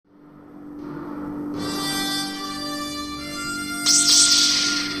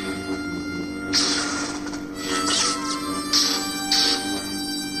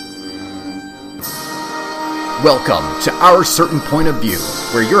Welcome to Our Certain Point of View,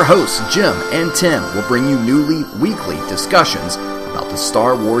 where your hosts Jim and Tim will bring you weekly discussions about the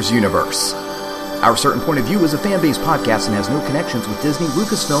Star Wars universe. Our Certain Point of View is a fan-based podcast and has no connections with Disney,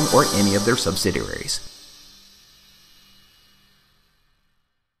 Lucasfilm, or any of their subsidiaries.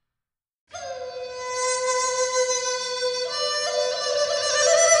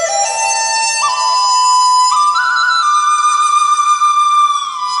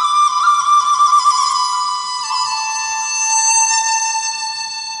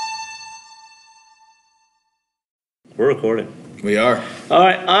 We're recording. We are. All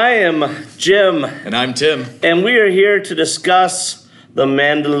right, I am Jim. And I'm Tim. And we are here to discuss The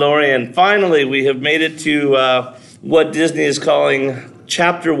Mandalorian. Finally, we have made it to what Disney is calling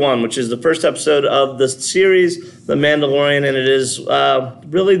Chapter 1, which is the first episode of the series, The Mandalorian, and it is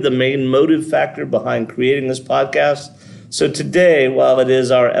really the main motive factor behind creating this podcast. So today, while it is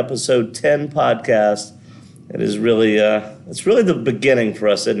our episode 10 podcast, it is really, it's really the beginning for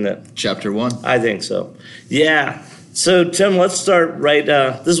us, isn't it? Chapter 1. I think so. Yeah. So, Tim, let's start right.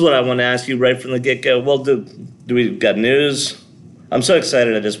 This is what I want to ask you right from the get-go. Well, do we got news? I'm so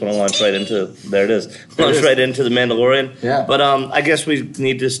excited. I just want to launch right into. There it is. Launch right into The Mandalorian. Yeah. But I guess we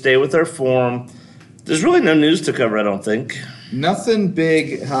need to stay with our form. There's really no news to cover, I don't think. Nothing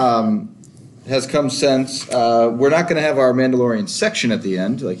big has come since. We're not going to have our Mandalorian section at the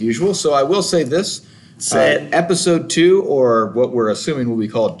end, like usual. So I will say this. Episode 2, or what we're assuming will be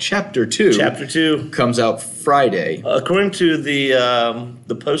called Chapter 2. Chapter 2 comes out Friday. According to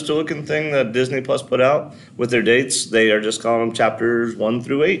the post-looking thing that Disney Plus put out with their dates, they are just calling them chapters 1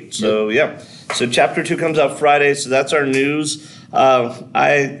 through 8. So yeah, so Chapter 2 comes out Friday. So that's our news.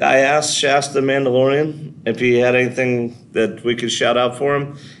 I asked Shasta Mandalorian if he had anything that we could shout out for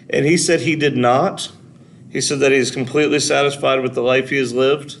him, and he said he did not. He said that he's completely satisfied with the life he has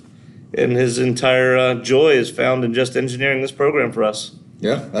lived. And his entire joy is found in just engineering this program for us.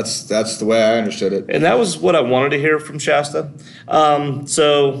 Yeah, that's the way I understood it. And that was what I wanted to hear from Shasta.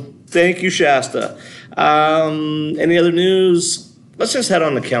 So thank you, Shasta. Any other news? Let's just head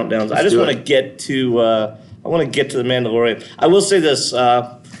on the countdowns. I just want to get to The Mandalorian. I will say this.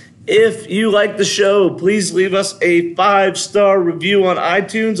 If you like the show, please leave us a 5-star review on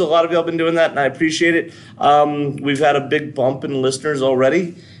iTunes. A lot of y'all have been doing that, and I appreciate it. We've had a big bump in listeners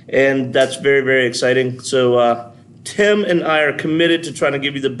already. And that's very, very exciting. So Tim and I are committed to trying to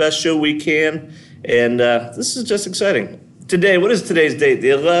give you the best show we can. And this is just exciting. Today, what is today's date? The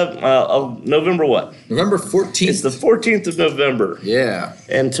 11th, November what? November 14th. It's the 14th of November. Yeah.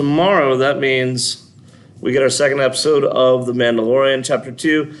 And tomorrow, that means we get our second episode of The Mandalorian, Chapter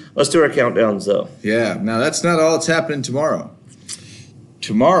 2. Let's do our countdowns, though. Yeah. Now, that's not all that's happening tomorrow.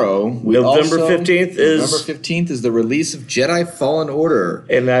 Tomorrow, November 15th is the release of Jedi Fallen Order.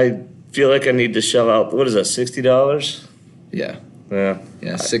 And I feel like I need to shell out, what is that, $60? Yeah.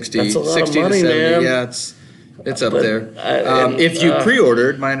 Yeah, 60, that's a lot 60 of money, to 70. man. Yeah, it's up there. If you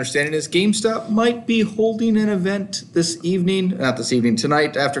pre-ordered, my understanding is GameStop might be holding an event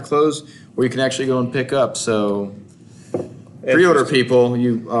tonight after close, where you can actually go and pick up. So pre-order people,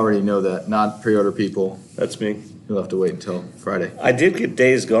 you already know that. Not pre-order people. That's me. You'll have to wait until Friday. I did get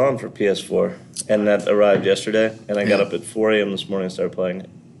Days Gone for PS4, and that arrived yesterday, and I got up at 4 a.m. this morning and started playing it.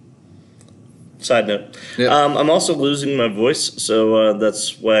 Side note. Yep. I'm also losing my voice, so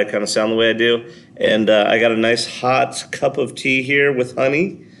that's why I kind of sound the way I do. And I got a nice hot cup of tea here with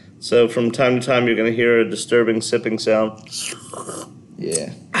honey, so from time to time you're going to hear a disturbing sipping sound.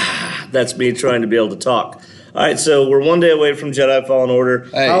 Yeah. That's me trying to be able to talk. All right, so we're one day away from Jedi Fallen Order.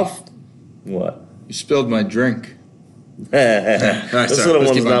 Hey. What? You spilled my drink. This little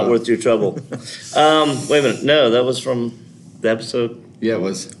one's not worth your trouble. Wait a minute. No, that was from the episode. Yeah, it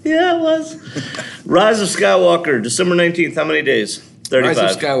was. Yeah, it was. Rise of Skywalker, December 19th. How many days? 35.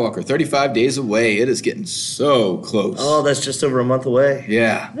 Rise of Skywalker, 35 days away. It is getting so close. Oh, that's just over a month away.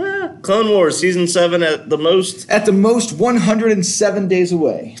 Yeah. Clone Wars, Season 7 at the most. At the most, 107 days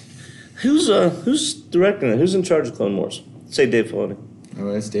away. Who's directing it? Who's in charge of Clone Wars? Say Dave Filoni. Oh,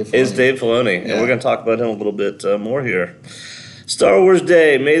 it's Dave Filoni. It's Dave Filoni, and we're going to talk about him a little bit more here. Star Wars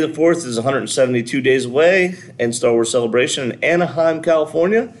Day, May the 4th, is 172 days away, and Star Wars Celebration in Anaheim,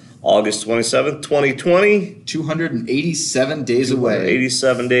 California, August 27th, 2020. 287 days away.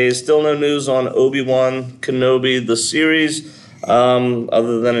 87 days. Still no news on Obi-Wan Kenobi, the series,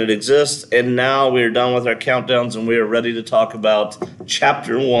 other than it exists. And now we are done with our countdowns, and we are ready to talk about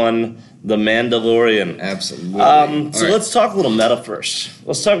Chapter 1, The Mandalorian. Absolutely. So let's talk a little meta first.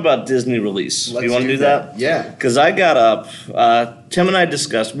 Let's talk about Disney release. Do you want to do that? Yeah. Because I got up, Tim and I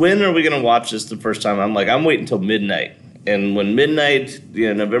discussed, when are we going to watch this the first time? I'm waiting until midnight. And when midnight,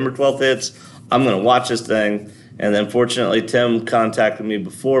 November 12th hits, I'm going to watch this thing. And then fortunately, Tim contacted me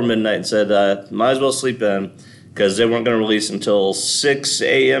before midnight and said, might as well sleep in because they weren't going to release until 6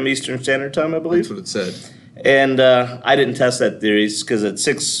 a.m. Eastern Standard Time, I believe. That's what it said. And I didn't test that theory because at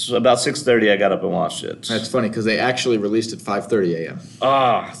about 6:30 I got up and watched it. That's funny because they actually released at 5:30 a.m.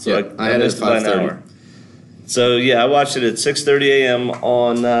 So yeah, I had it at 5:30. So yeah, I watched it at 6:30 a.m.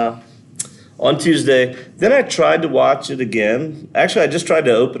 on Tuesday. Then I tried to watch it again. Actually, I just tried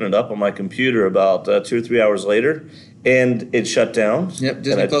to open it up on my computer about 2 or 3 hours later, and it shut down. Yep,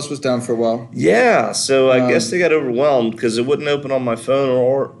 Disney Plus was down for a while. Yeah, so I guess they got overwhelmed because it wouldn't open on my phone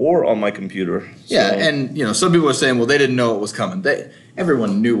or on my computer. Yeah, and some people are saying, well, they didn't know it was coming.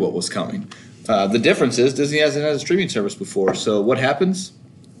 Everyone knew what was coming. The difference is Disney hasn't had a streaming service before, so what happens?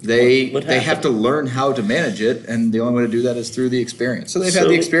 They have to learn how to manage it, and the only way to do that is through the experience. So they've had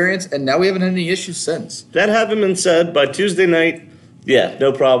the experience, and now we haven't had any issues since. That having been said, by Tuesday night, yeah,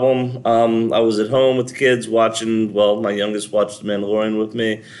 no problem. I was at home with the kids watching, my youngest watched The Mandalorian with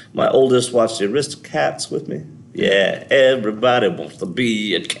me. My oldest watched The Aristocats with me. Yeah, everybody wants to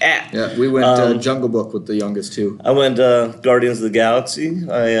be a cat. Yeah, we went Jungle Book with the youngest, too. I went Guardians of the Galaxy.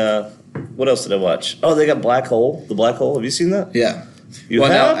 What else did I watch? Oh, they got Black Hole. The Black Hole. Have you seen that? Yeah. You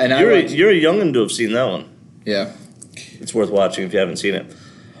have? You're a young'un to have seen that one. Yeah. It's worth watching if you haven't seen it.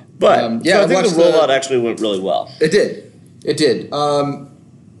 But I think the rollout actually went really well. It did. It did.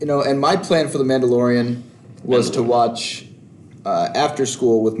 And my plan for The Mandalorian was to watch after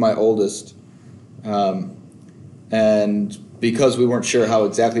school with my oldest. And because we weren't sure how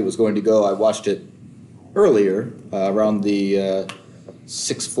exactly it was going to go, I watched it earlier, around the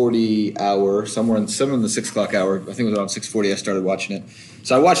 6:40 hour, somewhere in the 6 o'clock hour. I think it was around 6:40 I started watching it.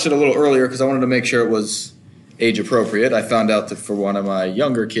 So I watched it a little earlier because I wanted to make sure it was age appropriate. I found out that for one of my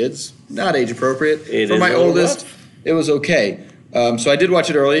younger kids, not age appropriate. For my oldest, it was okay. So I did watch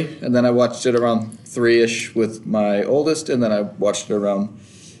it early, and then I watched it around 3-ish with my oldest, and then I watched it around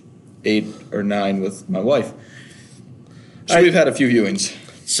 8 or 9 with my wife. So we've had a few viewings.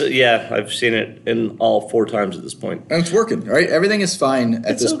 So yeah, I've seen it in all 4 times at this point. And it's working, right? Everything is fine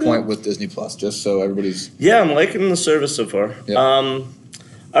at this point with Disney Plus, just so everybody's... Yeah, I'm liking the service so far. Yep. All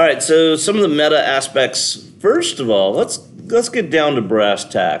right, so some of the meta aspects. First of all, let's get down to brass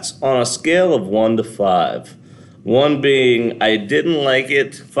tacks. On a scale of 1 to 5, 1 being I didn't like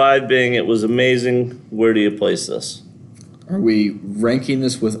it, 5 being it was amazing, where do you place this? Are we ranking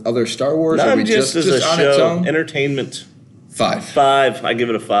this with other Star Wars? Not or are we just as a on show, its own? entertainment. 5. 5. I give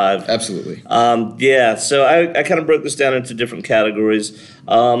it a 5. Absolutely. Yeah, so I kind of broke this down into different categories.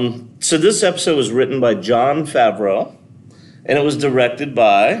 So this episode was written by Jon Favreau, and it was directed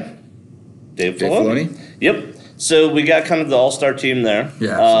by Dave Filoni. Yep. So we got kind of the all-star team there.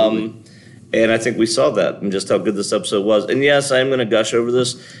 Yeah, absolutely. And I think we saw that and just how good this episode was. And yes, I am going to gush over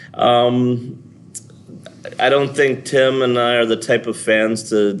this. I don't think Tim and I are the type of fans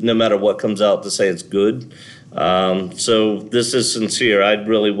to, no matter what comes out, to say it's good. So this is sincere. I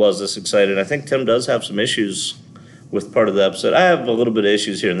really was this excited. I think Tim does have some issues with part of the episode. I have a little bit of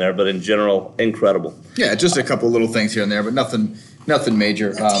issues here and there, but in general, incredible. Yeah, just a couple little things here and there, but nothing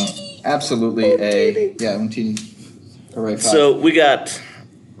major. Absolutely all right, 5. So we got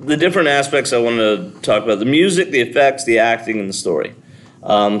the different aspects I wanted to talk about: the music, the effects, the acting, and the story.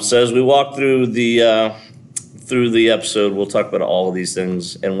 So as we walk through the episode, we'll talk about all of these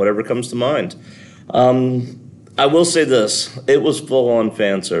things and whatever comes to mind. I will say this: it was full-on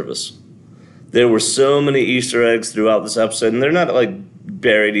fan service. There were so many Easter eggs throughout this episode, and they're not like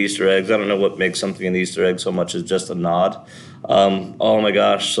buried Easter eggs. I don't know what makes something an Easter egg so much as just a nod. Oh my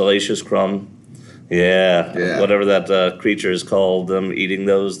gosh, Salacious Crumb. Yeah. Whatever that creature is called, them eating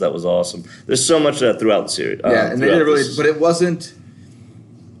those, that was awesome. There's so much of that throughout the series. And they did really, but it wasn't.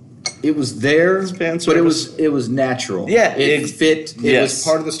 It was there, but it was natural. Yeah, it fit. It was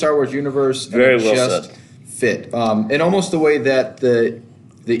part of the Star Wars universe. And Very it well just said. Fit, and almost the way that the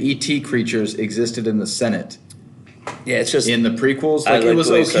E.T. creatures existed in the Senate. Yeah, it's just in the prequels, like it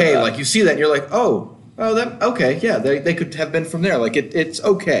was okay. Like you see that, and you're like, that okay, yeah, they could have been from there. Like it's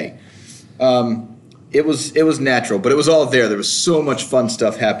okay. It was natural, but it was all there. There was so much fun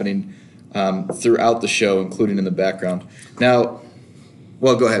stuff happening throughout the show, including in the background. Now,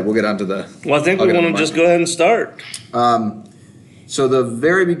 well, go ahead. We'll get on to the... Well, I think we want to just go ahead and start. So the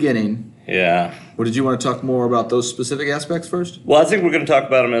very beginning... Yeah. Or did you want to talk more about those specific aspects first? Well, I think we're going to talk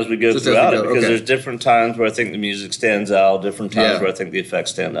about them as we go throughout it, because there's different times where I think the music stands out, different times where I think the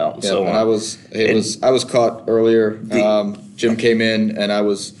effects stand out, and so on. I was caught earlier. Jim came in, and I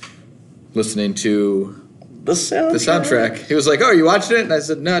was listening to the soundtrack. He was like, "Oh, are you watching it?" And I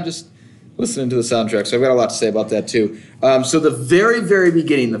said, "No, just listening to the soundtrack, so I've got a lot to say about that too. So the very, very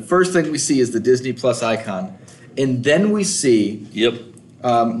beginning, the first thing we see is the Disney Plus icon, and then we see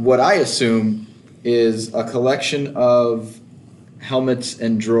what I assume is a collection of helmets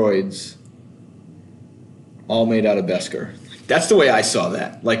and droids, all made out of Beskar. That's the way I saw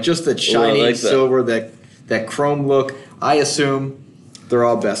that. Like just that shiny silver, that chrome look. I assume they're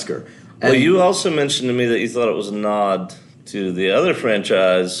all Beskar. Well, you also mentioned to me that you thought it was a nod to the other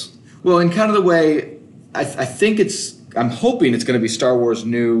franchise. Well, in kind of the way, I think I'm hoping it's going to be Star Wars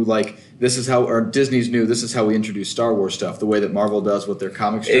new, like this is how, or Disney's new, this is how we introduce Star Wars stuff, the way that Marvel does with their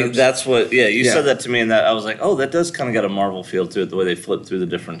comic strips. That's what, you said that to me, and that I was like, oh, that does kind of got a Marvel feel to it, the way they flip through the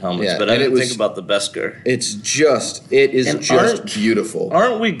different helmets. But I didn't think about the Beskar. It is just beautiful.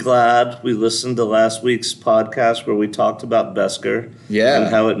 Aren't we glad we listened to last week's podcast where we talked about Beskar? Yeah.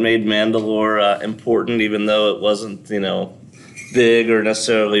 And how it made Mandalore important, even though it wasn't, big or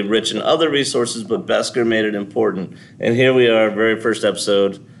necessarily rich in other resources, but Beskar made it important. And here we are, very first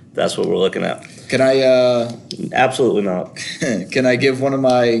episode. That's what we're looking at. Can I? Absolutely not. Can I give one of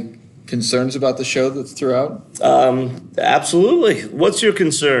my concerns about the show that's throughout? Absolutely. What's your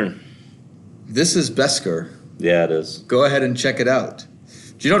concern? This is Beskar. Yeah, it is. Go ahead and check it out.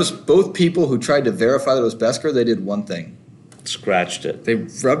 Did you notice both people who tried to verify that it was Beskar, they did one thing. Scratched it. They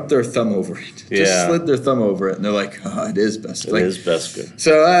rubbed their thumb over it. Just slid their thumb over it, and they're like, oh, it is Beskar. It is Beskar.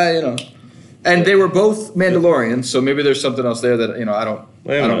 So, and they were both Mandalorians, so maybe there's something else there that, I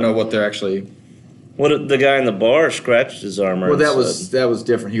don't know what they're actually... What the guy in the bar scratched his armor. Well, that was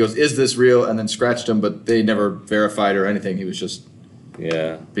different. He goes, is this real? And then scratched him, but they never verified or anything. He was just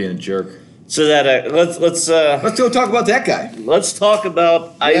being a jerk. So that let's go talk about that guy. Let's talk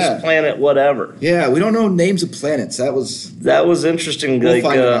about Ice Planet whatever. Yeah, we don't know names of planets. That was interesting. We'll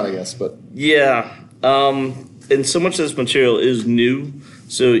find it out, I guess. But and so much of this material is new.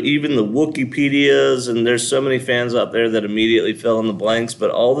 So even the Wikipedias, and there's so many fans out there that immediately fill in the blanks.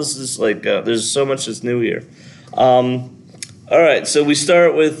 But all this is there's so much that's new here. All right, so we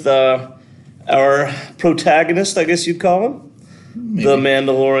start with our protagonist, I guess you'd call him. Maybe. The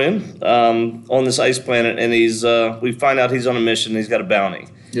Mandalorian on this ice planet, and we find out he's on a mission. He's got a bounty,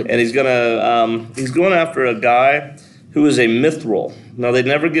 and he's going after a guy who is a Mithril. Now they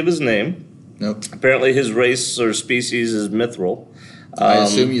never give his name. Nope. Apparently his race or species is Mithril. I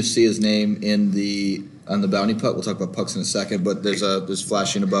assume you see his name on the bounty puck. We'll talk about pucks in a second, but there's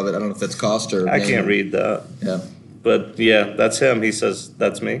flashing above it. I don't know if that's cost or. I can't read that. Yeah. But that's him. He says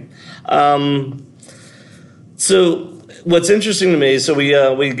that's me. So. What's interesting to me, so we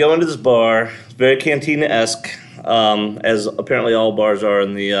go into this bar, very Cantina-esque, as apparently all bars are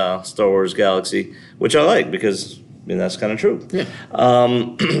in the Star Wars galaxy, which I like because that's kind of true. Yeah.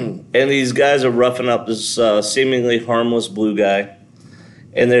 And these guys are roughing up this seemingly harmless blue guy,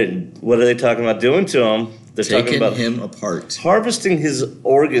 and what are they talking about doing to him? They're talking about him apart, harvesting his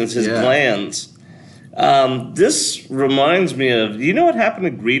organs, his glands. This reminds me of, you know what happened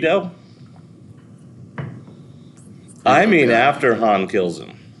to Greedo? After Han kills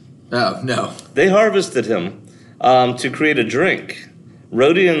him. Oh, no. They harvested him to create a drink.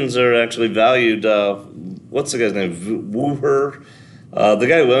 Rhodians are actually valued, what's the guy's name? Wooher? The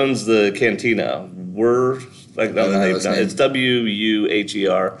guy who owns the cantina. It's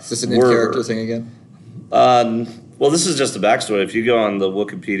W-U-H-E-R. Is this an in-character thing again? Well, this is just a backstory. If you go on the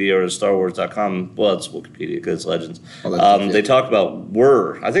Wikipedia or StarWars.com, well, it's Wikipedia because it's Legends. They talk about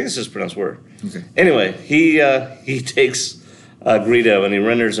I think it's just pronounced Wur. Okay. Anyway, he takes Greedo and he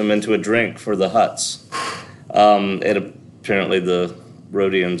renders him into a drink for the Hutts. And apparently the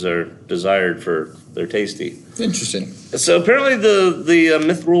Rhodians are desired for they're tasty. Interesting. So apparently the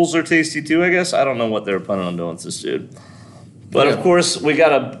Mithrils are tasty too, I guess. I don't know what they're planning on doing with this dude. But of course, we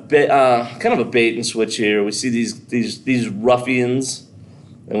got kind of a bait and switch here. We see these ruffians,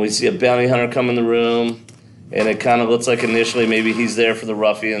 and we see a bounty hunter come in the room, and it kind of looks like initially maybe he's there for the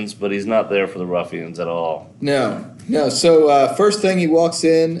ruffians, but he's not there for the ruffians at all. No. So first thing, he walks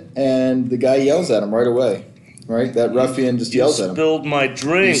in, and the guy yells at him right away. Right, that ruffian just yells at him. You spilled my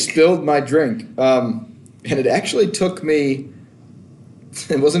drink. You spilled my drink. And it actually took me.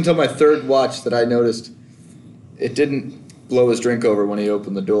 It wasn't until my third watch that I noticed it didn't blow his drink over when he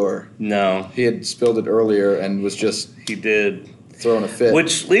opened the door. No. He had spilled it earlier and was just... He did. Throwing a fit.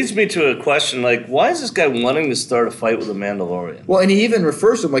 Which leads me to a question, why is this guy wanting to start a fight with a Mandalorian? Well, and he even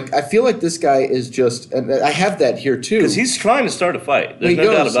refers to him, I feel like this guy is just... And I have that here, too. Because he's trying to start a fight. There's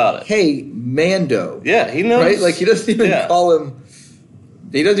no doubt about it. Hey, Mando. Yeah, he knows. Right? He doesn't even call him...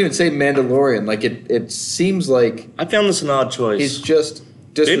 He doesn't even say Mandalorian. It seems like... I found this an odd choice. He's just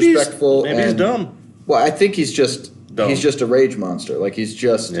disrespectful. Maybe he's dumb. Well, I think he's just... Dumb. He's just a rage monster. He's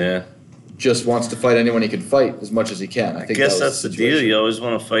just just wants to fight anyone he can fight as much as he can. I think guess that's the deal. You always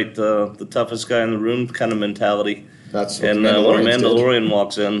want to fight the toughest guy in the room kind of mentality. That's what and when a Mandalorian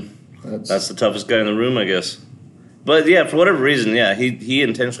walks in, that's the toughest guy in the room, I guess. But yeah, for whatever reason, he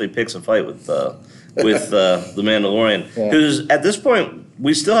intentionally picks a fight with the Mandalorian, who's at this point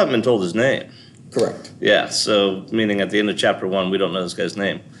we still haven't been told his name. Correct. Yeah, so meaning at the end of chapter 1, we don't know this guy's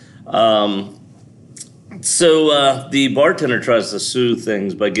name. So the bartender tries to soothe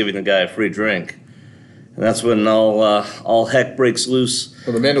things by giving the guy a free drink, and that's when all heck breaks loose.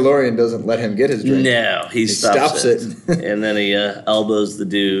 Well, the Mandalorian doesn't let him get his drink. No, he stops it. And then he elbows the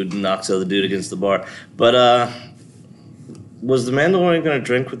dude, knocks out the dude against the bar. But was the Mandalorian going to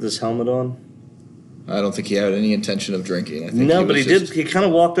drink with his helmet on? I don't think he had any intention of drinking. I think but he did. He kind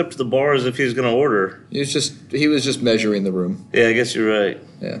of walked up to the bar as if he was going to order. He was just measuring the room. Yeah, I guess you're right.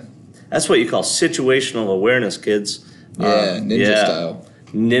 Yeah. That's what you call situational awareness, kids. Yeah, ninja style.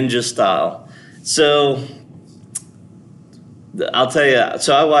 Ninja style. So, I'll tell you.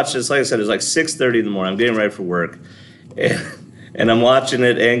 So I watched this. Like I said, it was like 6:30 in the morning. I'm getting ready for work, and I'm watching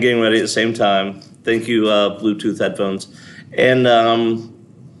it and getting ready at the same time. Thank you, Bluetooth headphones. And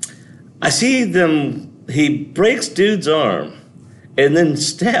I see them. He breaks dude's arm, and then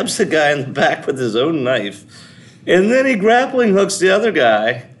stabs the guy in the back with his own knife. And then he grappling hooks the other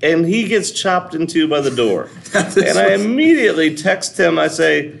guy, and he gets chopped in two by the door. And I immediately text him. I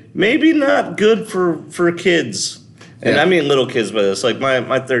say, maybe not good for kids. And I mean little kids by this. Like my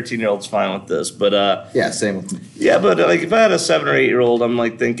 13-year-old's fine with this, but same with me. Yeah, but like if I had a 7 or 8-year-old, I'm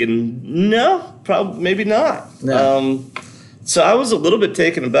like thinking, no, probably maybe not. No. So I was a little bit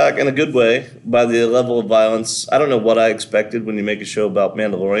taken aback in a good way by the level of violence. I don't know what I expected when you make a show about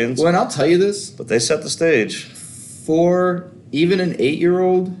Mandalorians. Well, and I'll tell you this, but they set the stage. For even an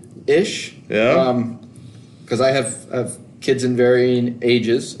 8-year-old-ish, because I have kids in varying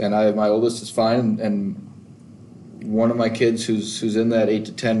ages, and my oldest is fine, and one of my kids who's in that 8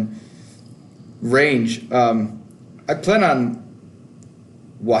 to 10 range, I plan on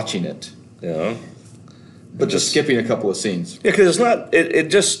watching it. Yeah. But just skipping a couple of scenes. Yeah, because it's not.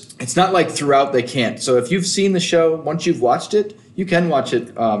 It's not like throughout they can't. So if you've seen the show, once you've watched it, you can watch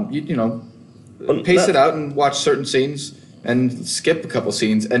it. Pace it out and watch certain scenes and skip a couple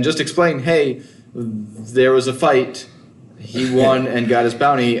scenes and just explain, hey, there was a fight. He won and got his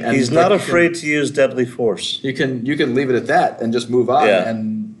bounty. And he's not afraid to use deadly force. You can leave it at that and just move on,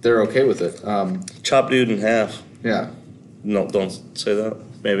 and they're okay with it. Chop dude in half. Yeah. No, don't say that.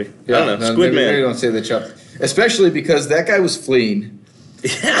 Maybe. Yeah, I don't know. Squid Man. Maybe don't say the chop. Especially because that guy was fleeing.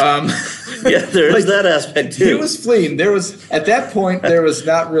 Yeah, there is that aspect too. He was fleeing. At that point there was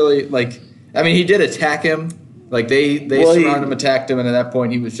not really he did attack him. Like they surrounded him, attacked him, and at that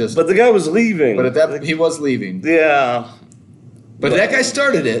point he was just. But the guy was leaving. But he was leaving. Yeah. But that guy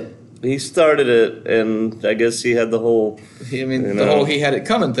started it. He started it, and I guess he had the whole. The whole he had it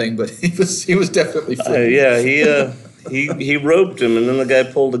coming thing, but he was definitely fleeing. He roped him, and then the guy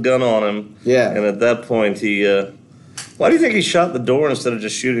pulled a gun on him. Yeah. And at that point, he. Why do you think he shot the door instead of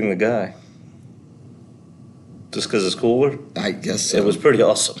just shooting the guy? Just because it's cooler? I guess so. It was pretty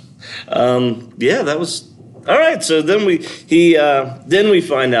awesome. That was all right. So then we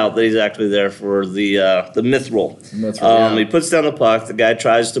find out that he's actually there for the mithril. He puts down the puck. The guy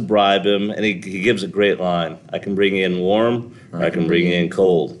tries to bribe him, and he gives a great line. I can bring you in warm, or I can bring you in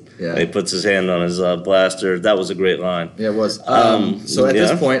cold. Yeah. And he puts his hand on his blaster. That was a great line. Yeah, it was. So at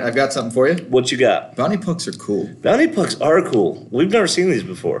this point, I've got something for you. What you got? Bounty pucks are cool. Bounty pucks are cool. We've never seen these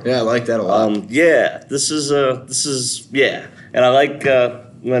before. Yeah, I like that a lot. This is and I like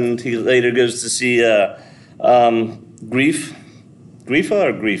when he later goes to see Grief.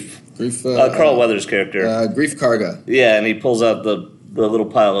 Carl Weathers' character. Grief Karga. Yeah, and he pulls out the little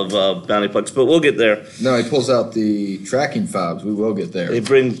pile of bounty pucks, but we'll get there. No, he pulls out the tracking fobs. We will get there. They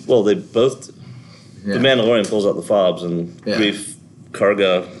both. Yeah. The Mandalorian pulls out the fobs, and Grief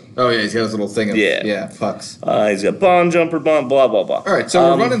Karga. Oh yeah, he's got his little thing of pucks. He's got bond jumper, blah blah blah. All right,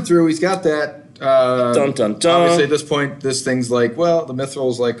 so we're running through. He's got that. Dun dun dun. Obviously, at this point, this thing's like, well, the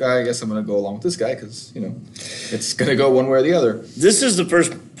Mithril's like, I guess I'm going to go along with this guy because it's going to go one way or the other. This is the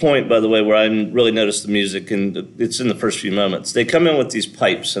first point, by the way, where I really noticed the music, and it's in the first few moments. They come in with these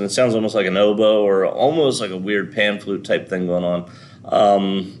pipes, and it sounds almost like an oboe or almost like a weird pan flute type thing going on.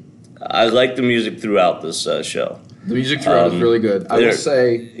 I like the music throughout this show. The music throughout is really good. I will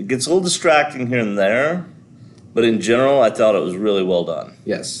say it gets a little distracting here and there, but in general, I thought it was really well done.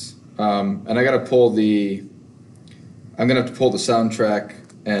 Yes. And I got to pull I'm going to have to pull the soundtrack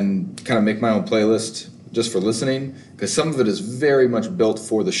and kind of make my own playlist just for listening, because some of it is very much built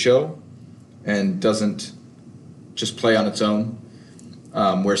for the show and doesn't just play on its own.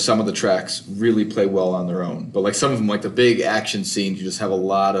 where some of the tracks really play well on their own. But like some of them, like the big action scenes, you just have a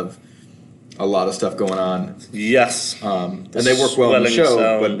lot of stuff going on. Yes. And they work well in the show,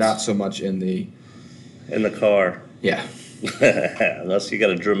 sounds. but not so much in the car. Yeah. Unless you got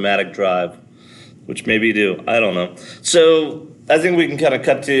a dramatic drive, which maybe you do. I don't know. So I think we can kind of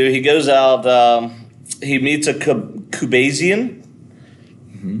cut to, he goes out, he meets a Cubazian.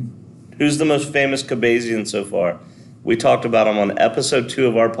 Mm-hmm. Who's the most famous Cubazian so far? We talked about him on episode 2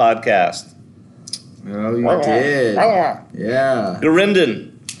 of our podcast. Oh, you did. Yeah.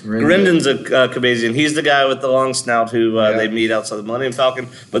 Grinden's a Cubazian. He's the guy with the long snout who they meet outside the Millennium Falcon.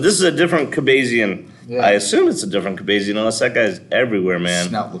 But this is a different Cubazian. Yeah. I assume it's a different Cubazian, unless that guy's everywhere, man.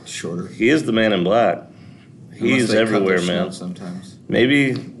 Snout looks shorter. He is the man in black. He's everywhere, man. Sometimes.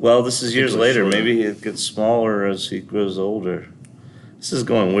 Maybe, well, this is years later. Shorter. Maybe it gets smaller as he grows older. This is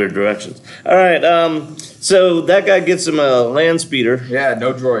going weird directions. All right, so that guy gets him a land speeder. Yeah,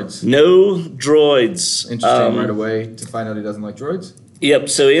 no droids. No droids. Interesting right away to find out he doesn't like droids. Yep,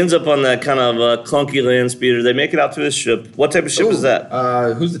 so he ends up on that kind of clunky land speeder. They make it out to his ship. What type of ship is that?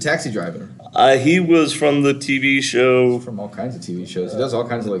 Who's the taxi driver? He was from the TV show. From all kinds of TV shows. He does all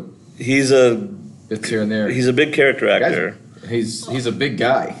kinds of like... Bits here and there. He's a big character actor. He's a big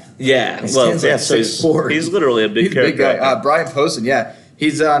guy. Yeah, he's literally a big character. Big guy. Brian Posehn, yeah.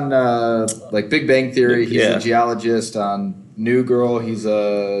 He's on like Big Bang Theory. He's a geologist on New Girl. He's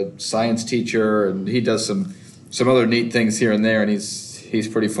a science teacher, and he does some other neat things here and there, and he's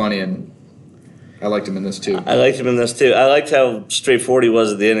pretty funny, and I liked him in this too. I liked how straightforward he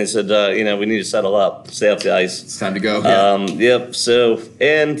was at the end. He said, we need to settle up, stay off the ice. It's time to go. Yep. So,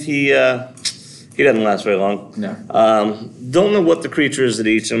 and he doesn't last very long. No. Don't know what the creature is that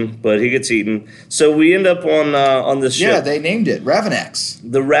eats him, but he gets eaten. So we end up on this ship. Yeah, they named it Ravanax.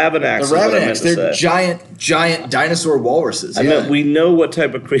 The Ravanax. The Ravanax. They're giant dinosaur walruses. I mean, we know what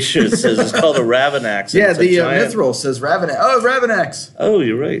type of creature it says. It's called a Ravanax. Yeah, the Mithril says Ravanax. Oh, Ravanax. Oh,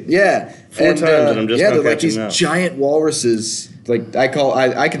 you're right. Yeah. 4 times, and I'm just they're like these giant walruses. Like I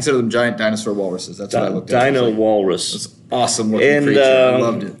consider them giant dinosaur walruses. That's what I looked at. Dino walrus. It's awesome looking creature. I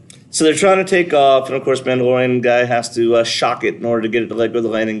loved it. So they're trying to take off, and of course, Mandalorian guy has to shock it in order to get it to let go of the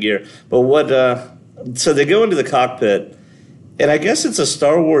landing gear. But so they go into the cockpit, and I guess it's a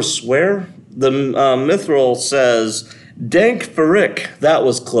Star Wars swear. The Mithril says, "Dank Farik, that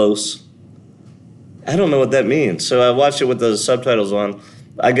was close." I don't know what that means. So I watched it with the subtitles on.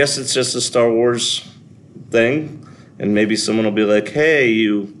 I guess it's just a Star Wars thing, and maybe someone will be like, "Hey,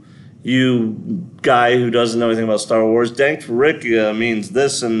 you guy who doesn't know anything about Star Wars, Dank Farik means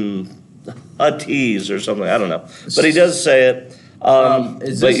this and a tease or something." I don't know. But he does say it.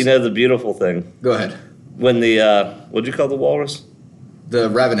 But you know the beautiful thing? Go ahead. When what'd you call the walrus? The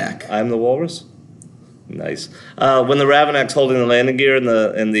Ravanac. I'm the walrus? Nice. When the Ravanac's holding the landing gear and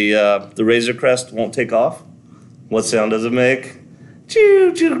the Razor Crest won't take off, what sound does it make?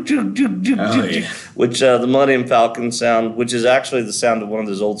 Choo, choo, choo, choo, choo, choo, which the Millennium Falcon sound, which is actually the sound of one of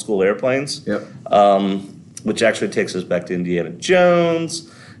those old school airplanes. Yep. Which actually takes us back to Indiana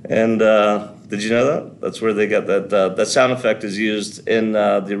Jones. And did you know that? That's where they got that sound effect is used in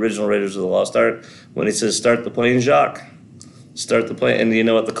the original Raiders of the Lost Ark when he says, "Start the plane, Jacques." Start the plane. And you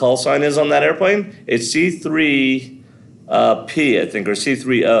know what the call sign is on that airplane? It's C3P, I think, or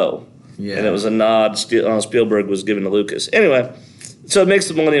C3O. Yeah. And it was a nod Spielberg was given to Lucas. Anyway. So it makes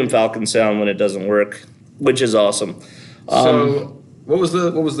the Millennium Falcon sound when it doesn't work, which is awesome. So what was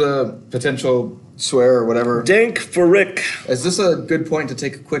the potential swear or whatever? Dank Farik. Is this a good point to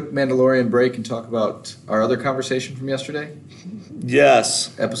take a quick Mandalorian break and talk about our other conversation from yesterday?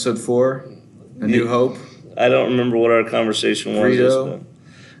 Yes. Episode 4, A New Hope. I don't remember what our conversation was.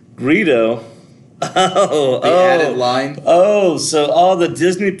 Greedo. Oh, added line. So the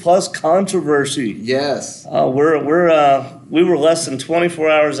Disney Plus controversy. Yes. We were less than 24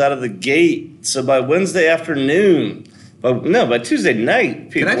 hours out of the gate. So by Wednesday afternoon, by Tuesday night,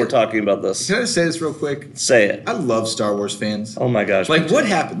 people were talking about this. Can I just say this real quick? Say it. I love Star Wars fans. Oh my gosh. Like, what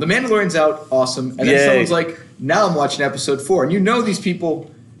happened? The Mandalorian's out, awesome, and then someone's like, "Now I'm watching episode 4," and you know these people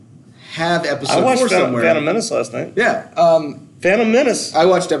have episode 4 somewhere. I watched Phantom Menace last night. Yeah. Phantom Menace. I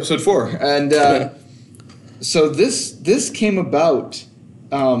watched episode 4, and so this came about,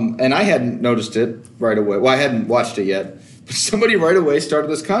 and I hadn't noticed it right away. Well, I hadn't watched it yet, but somebody right away started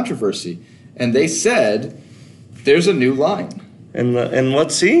this controversy, and they said there's a new line. In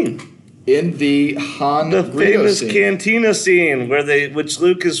what scene? In the Han the Greedo famous scene. cantina scene which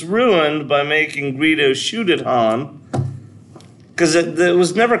Lucas ruined by making Greedo shoot at Han. Because it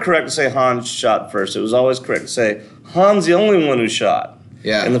was never correct to say Han shot first. It was always correct to say Han's the only one who shot.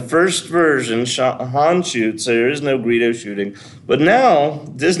 Yeah. In the first version, Han shoots, so there is no Greedo shooting. But now,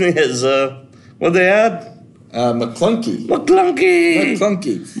 Disney has, what'd they add? McClunky.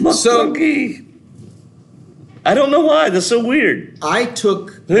 McClunky! So, I don't know why. That's so weird.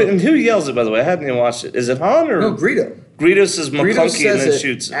 And who yells it, by the way? I hadn't even watched it. Is it Han or? No, Greedo. Greedo says McClunky and then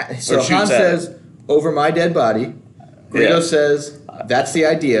shoots it. So Han says, over my dead body. Greedo says, that's the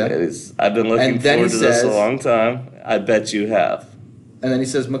idea. I've been looking forward to this a long time. I bet you have. And then he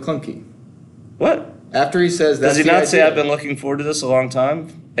says McClunky. What? After he says that's the idea. Does he not say I've been looking forward to this a long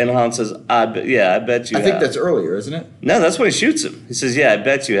time? And Han says, I bet you have. I think that's earlier, isn't it? No, that's when he shoots him. He says, yeah, I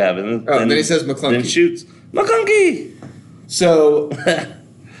bet you have. And then he says McClunky. Then shoots McClunky. So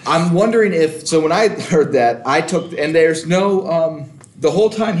I'm wondering so when I heard that, and there's no, the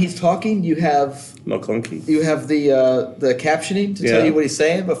whole time he's talking, you have McClunky. You have the captioning to tell you what he's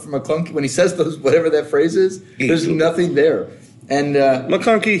saying, but for McClunky, when he says those, whatever that phrase is, there's nothing there. And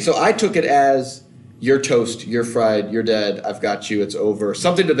McClunky. So I took it as you're toast, you're fried, you're dead, I've got you, it's over,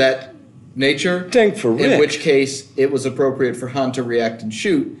 something to that nature. Tank for Rick. In which case, it was appropriate for Han to react and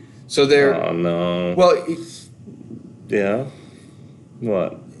shoot. So there. Oh no. Well. Yeah.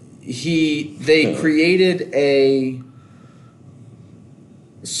 What? They created a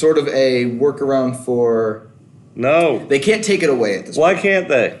sort of a workaround for. No. They can't take it away at this point. Why can't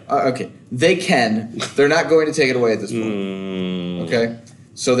they? Okay. They can. They're not going to take it away at this point. Okay?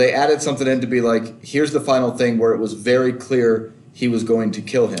 So they added something in to be like, here's the final thing where it was very clear he was going to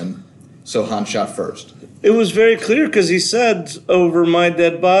kill him. So Han shot first. It was very clear because he said, over my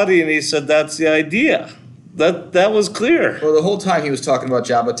dead body, and he said, that's the idea. That was clear. Well, the whole time he was talking about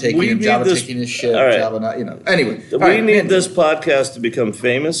Jabba taking his ship. Right. Jabba not, Anyway. We need this podcast to become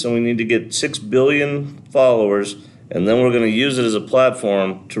famous, and we need to get 6 billion followers, and then we're going to use it as a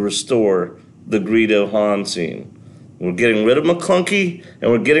platform to restore the Greedo Han scene. We're getting rid of McClunky, and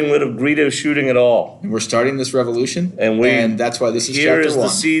we're getting rid of Greedo shooting at all. And we're starting this revolution, and that's why this is chapter 1. Here is the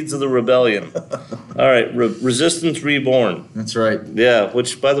seeds of the rebellion. All right, Resistance Reborn. That's right. Yeah,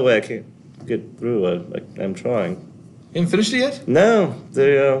 which, by the way, I can't get through. I'm trying. You haven't finished it yet? No.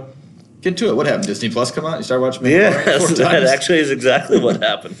 They, Get to it. What happened? Disney Plus come out? You started watching Mandalorian 4 times? That actually is exactly what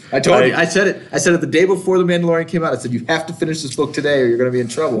happened. I told you. I said it the day before The Mandalorian came out. I said, you have to finish this book today or you're going to be in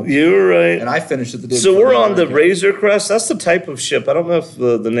trouble. You were right. And I finished it the day before. So we're on the Razor Crest. That's the type of ship. I don't know if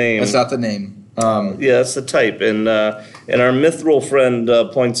the name. That's not the name. Yeah, that's the type. And our Mithril friend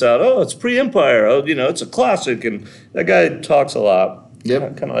points out, it's pre-Empire. Oh, it's a classic. And that guy talks a lot.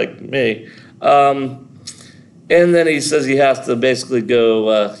 Yep. Kind of like me. And then he says he has to basically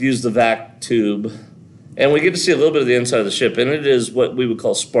go use the vac tube. And we get to see a little bit of the inside of the ship. And it is what we would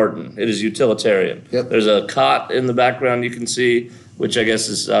call Spartan. It is utilitarian. Yep. There's a cot in the background you can see, which I guess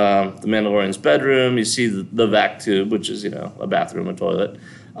is the Mandalorian's bedroom. You see the vac tube, which is, a bathroom, a toilet.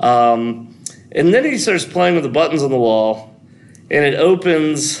 And then he starts playing with the buttons on the wall. And it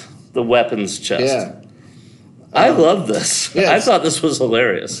opens the weapons chest. Yeah. I love this. Yes. I thought this was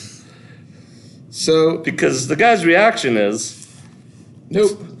hilarious. So, because the guy's reaction is,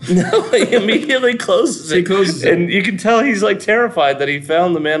 nope. No, he immediately closes it. He closes it. And you can tell he's like terrified that he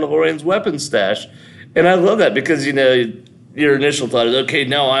found the Mandalorian's weapons stash. And I love that because, your initial thought is, okay,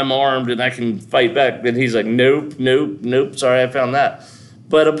 now I'm armed and I can fight back. Then he's like, nope, sorry, I found that.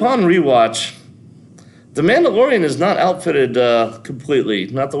 But upon rewatch, the Mandalorian is not outfitted completely,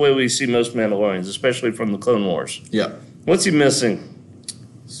 not the way we see most Mandalorians, especially from the Clone Wars. Yeah. What's he missing?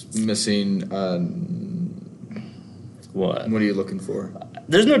 Missing. What? What are you looking for?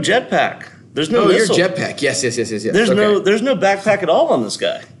 There's no jetpack. There's no missile. Your jetpack. Yes. There's no backpack at all on this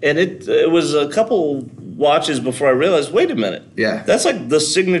guy. And it was a couple watches before I realized, wait a minute. Yeah. That's like the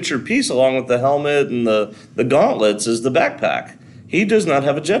signature piece along with the helmet and the gauntlets is the backpack. He does not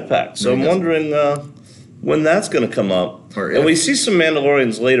have a jetpack. So I'm wondering when that's going to come up. And we see some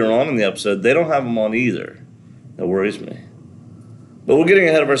Mandalorians later on in the episode. They don't have them on either. That worries me. But we're getting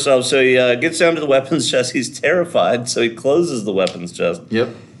ahead of ourselves. So he gets down to the weapons chest. He's terrified, so he closes the weapons chest. Yep.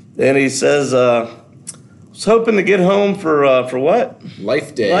 And he says, was hoping to get home for what?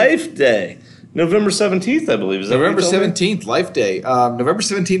 Life Day. Life Day. November 17th, I believe. Is that November 17th, Life Day. November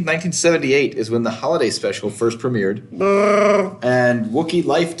 17th, 1978 is when the holiday special first premiered. And Wookiee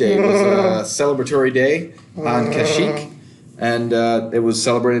Life Day was a celebratory day on Kashyyyk. And it was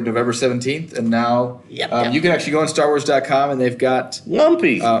celebrated November 17th. And now you can actually go on StarWars.com and they've got...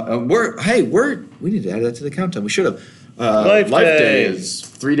 Lumpy. We need to add that to the countdown. We should have. Life Day is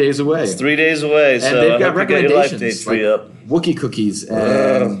 3 days away. It's 3 days away. And they've got recommendations Life Day like Wookiee cookies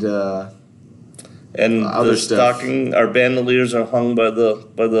and... And other the stuff. stocking, our bandoliers are hung by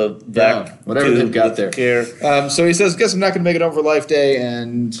the back. Whatever they've got there. Care. So he says, "Guess I'm not going to make it home for Life Day,"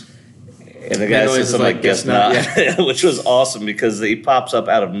 and the guy says something like, "Guess not," yeah. which was awesome because he pops up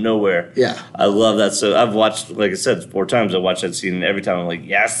out of nowhere. Yeah. I love that. So I've watched, like I said, 4 times. I watched that scene, and every time I'm like,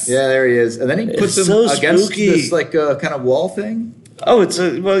 yes. Yeah, there he is. And then he puts him so against spooky. this kind of wall thing. Oh, it's a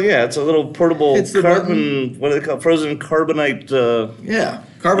little portable It's the carbon. button. What do they call it? Frozen carbonite?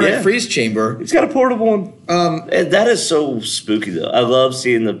 Carbonite freeze chamber. He's got a portable one. And that is so spooky, though. I love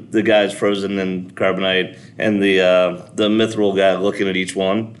seeing the guys frozen in carbonite and the mithril guy looking at each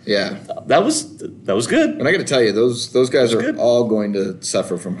one. Yeah, that was good. and I got to tell you, those guys are good. all going to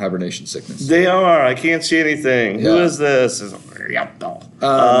suffer from hibernation sickness. They are. I can't see anything. Yeah. Who is this? So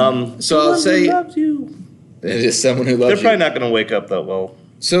I'll say loves you. it is someone who loves They're you. probably not going to wake up that well.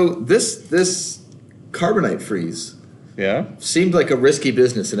 So this carbonite freeze Yeah. seemed like a risky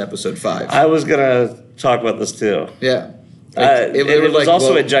business in episode 5. I was going to talk about this too. Yeah. It was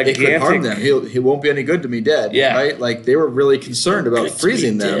also a It could harm gigantic. them. He won't be any good to me dead. Yeah. Right? Like they were really concerned about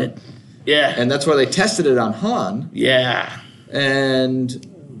freezing them. Yeah. And that's why they tested it on Han. Yeah. And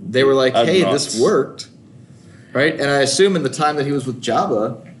they were like, hey, Nuts. this worked. Right? And I assume in the time that he was with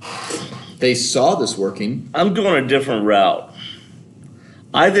Jabba, they saw this working. I'm going a different route.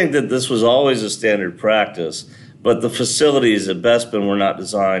 I think that this was always a standard practice, but the facilities at Bespin were not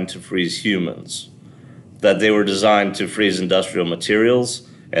designed to freeze humans. That they were designed to freeze industrial materials,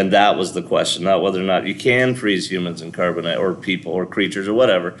 and that was the question, not whether or not you can freeze humans in carbonite or people or creatures or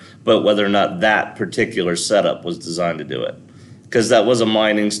whatever, but whether or not that particular setup was designed to do it. Because that was a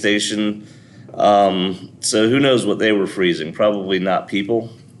mining station, so who knows what they were freezing? Probably not people.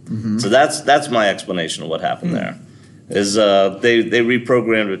 Mm-hmm. So that's my explanation of what happened there. Is they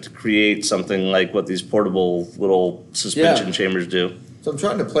reprogrammed it to create something like what these portable little suspension chambers do. So I'm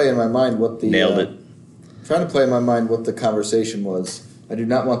trying to play in my mind what the Nailed it. Trying to play in my mind what the conversation was. I do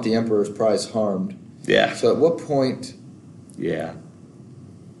not want the Emperor's prize harmed. Yeah. So at what point? Yeah.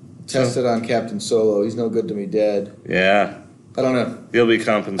 Tested on Captain Solo. He's no good to me dead. Yeah. I don't know. You'll be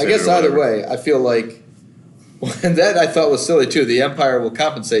compensated. I guess or either whatever. way, I feel like, and that I thought was silly too. The Empire will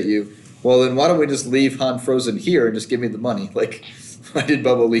compensate you. Well, then why don't we just leave Han frozen here and just give me the money? Like, why did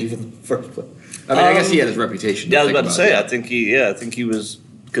Bubba leave in the first place? I mean, I guess he had his reputation. Yeah, I was about to think say. about I think he was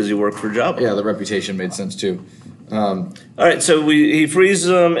because he worked for Jabba. it. Yeah, the reputation made sense too. All right, so he freezes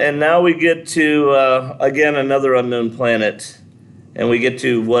them, and now we get to again another unknown planet, and we get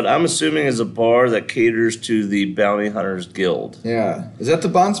to what I'm assuming is a bar that caters to the Bounty Hunters Guild. Yeah, is that the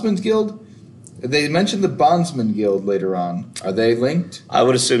Bondsman's Guild? They mentioned the Bondsman Guild later on. Are they linked? I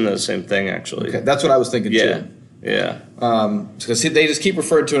would assume they're the same thing, actually. Okay, that's what I was thinking Yeah, too. yeah. Because they just keep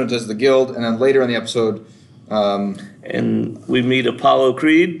referring to it as the Guild, and then later in the episode, And we meet Apollo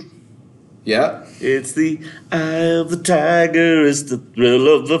Creed. yeah, It's the eye of the tiger, it's the thrill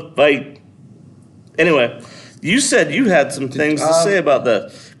of the fight. Anyway, you said you had some things to say about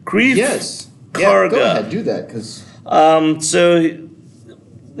that. Creed yes, Karga. yeah. Go ahead, do that because So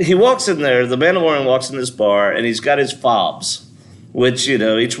he walks in there, the Mandalorian walks in this bar, and he's got his fobs, which,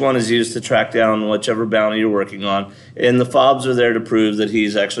 each one is used to track down whichever bounty you're working on. And the fobs are there to prove that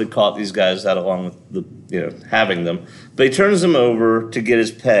he's actually caught these guys out along with having them. But he turns them over to get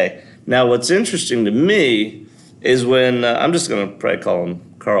his pay. Now, what's interesting to me is when, I'm just going to probably call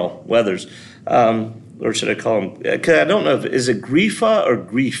him Carl Weathers, or should I call him, because I don't know is it Griefa or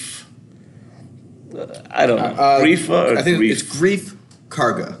Grief? I don't know. Griefa or I think Grief? it's Grief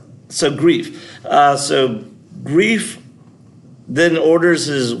Karga. So Grief. So Grief then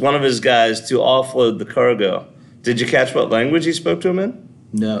orders one of his guys to offload the cargo. Did you catch what language he spoke to him in?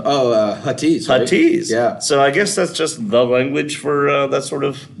 No, Huttese. Right? Huttese. Yeah. So I guess that's just the language for that sort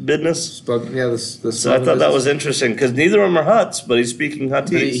of business. Yeah, this. So I thought that was interesting because neither of them are Hutts, but he's speaking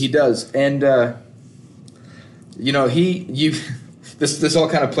Huttese. He does, and this all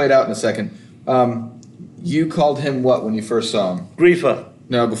kind of played out in a second. You called him what when you first saw him? Griefa.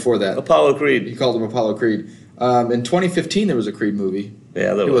 No, before that. Apollo You Creed. called him Apollo Creed. In 2015, there was a Creed movie.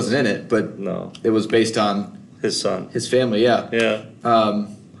 Yeah, that He wasn't in it, but No, it was based on his son. his family. Yeah. Yeah.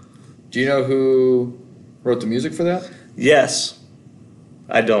 Do you know who wrote the music for that? Yes.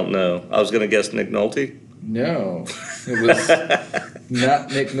 I don't know. I was going to guess Nick Nolte. No, it was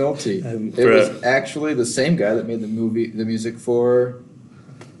not Nick Nolte. It was actually the same guy that made the music for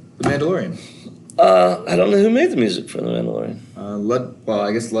The Mandalorian. I don't know who made the music for The Mandalorian.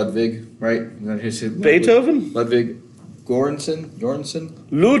 I guess Ludwig, right? Beethoven? Ludwig Göransson.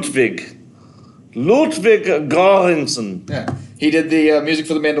 Ludwig Göransson. Yeah, he did the music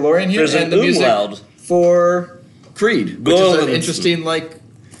for The Mandalorian here, There's and an the music umlaut. for Creed, which is an Göransson. interesting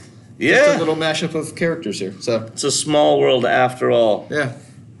just a little mashup of characters here. So it's a small world after all. Yeah.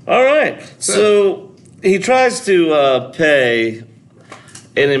 All right. So he tries to pay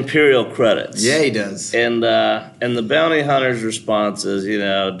in Imperial credits. Yeah, he does. And the bounty hunter's response is,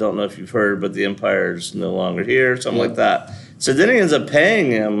 don't know if you've heard, but the Empire's no longer here, something like that. So then he ends up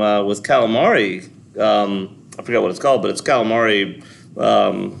paying him with calamari. I forgot what it's called, but it's calamari,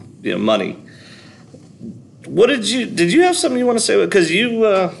 money. What did you have something you want to say? Because you,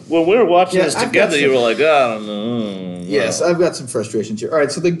 when we were watching this together, you were like, I don't know. Yes, I've got some frustrations here. All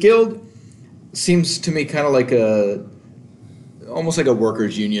right, so the guild seems to me kind of like almost like a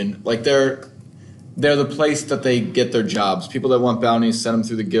workers' union. Like they're the place that they get their jobs. People that want bounties send them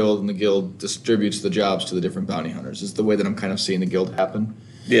through the guild, and the guild distributes the jobs to the different bounty hunters. Is the way that I'm kind of seeing the guild happen.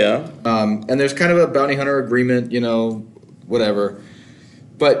 Yeah. And there's kind of a bounty hunter agreement, whatever.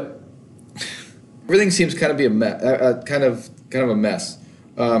 But everything seems kind of be a mess. Kind of a mess.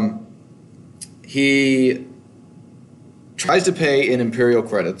 He tries to pay in Imperial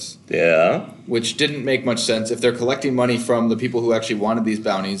credits. Yeah. Which didn't make much sense. If they're collecting money from the people who actually wanted these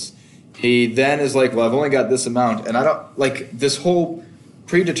bounties, he then is like, well, I've only got this amount. And I don't, this whole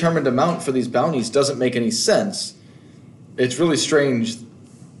predetermined amount for these bounties doesn't make any sense. It's really strange.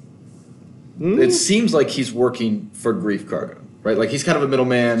 It seems like he's working for Grief Cargo, right? Like he's kind of a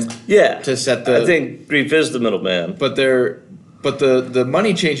middleman. Yeah. To set the. I think Grief is the middleman. But the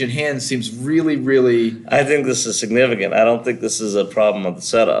money change in hand seems really, really. I think this is significant. I don't think this is a problem of the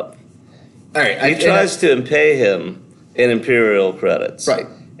setup. All right. He tries to pay him in Imperial credits. Right.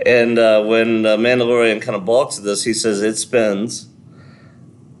 And when Mandalorian kind of balks at this, he says it spends.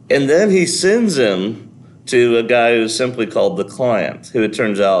 And then he sends him to a guy who's simply called the client, who it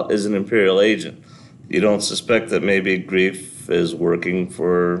turns out is an Imperial agent. You don't suspect that maybe Grief is working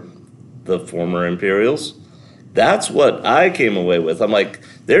for the former Imperials? That's what I came away with. I'm like,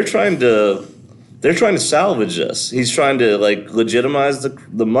 they're trying to salvage this. He's trying to legitimize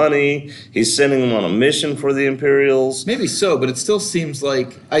the money. He's sending them on a mission for the Imperials. Maybe so, but it still seems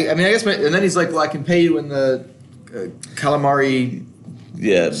like I guess. And then he's like, well, I can pay you in the calamari.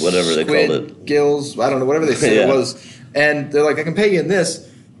 Yeah, whatever they called it. Gills, I don't know, whatever they said it was. And they're like, I can pay you in this,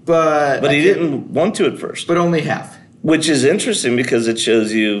 but he didn't want to at first. But only half. Which is interesting because it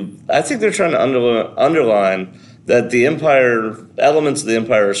shows you, I think they're trying to underline that the Empire, elements of the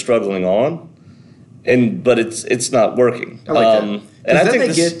Empire are struggling on, but it's not working. I like that. And I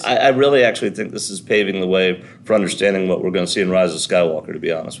think I really actually think this is paving the way for understanding what we're going to see in Rise of Skywalker, to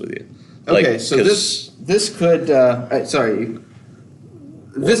be honest with you. Okay, so this could,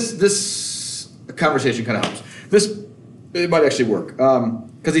 This conversation kind of helps. It might actually work.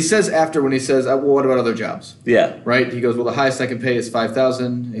 Because he says after, when he says, well, what about other jobs? Yeah. Right? He goes, well, the highest I can pay is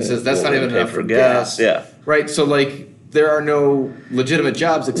 $5,000. He says, that's not even enough for gas. Yeah. Right? So, there are no legitimate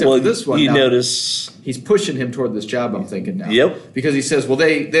jobs except for this one. You notice. He's pushing him toward this job, I'm thinking now. Yep. Because he says, well,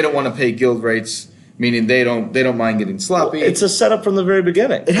 they don't want to pay guild rates, meaning they don't mind getting sloppy. Well, it's a setup from the very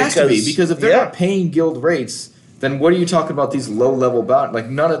beginning. It has to be, because if they're not paying guild rates, then what are you talking about these low-level bounties?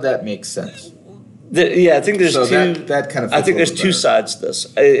 None of that makes sense. I think there's that kind of. I think there's two sides to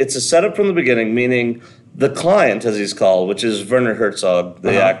this. It's a setup from the beginning, meaning the client, as he's called, which is Werner Herzog,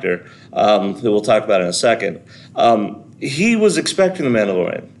 the actor, who we'll talk about in a second. He was expecting the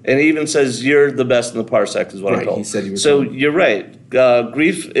Mandalorian, and he even says, "You're the best in the parsec," is what I'm told. He said he was. So you're right.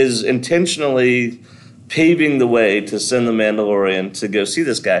 Grief is intentionally paving the way to send the Mandalorian to go see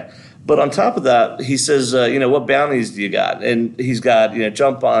this guy. But on top of that, he says, what bounties do you got? And he's got,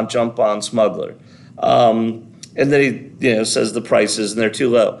 jump on, smuggler. And then he, says the prices, and they're too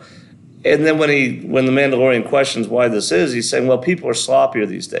low. And then when the Mandalorian questions why this is, he's saying, well, people are sloppier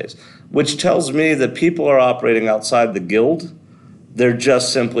these days, which tells me that people are operating outside the guild. They're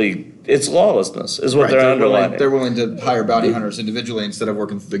just simply, it's lawlessness is what they're underlining. They're willing to hire bounty hunters individually instead of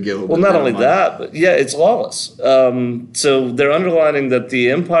working through the guild. Well, not only that, but it's lawless. So they're underlining that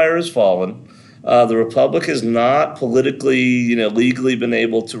the Empire has fallen. The Republic has not politically, legally been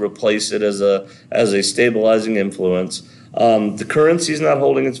able to replace it as a stabilizing influence. The currency is not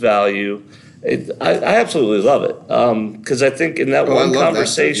holding its value. I absolutely love it because I think in that one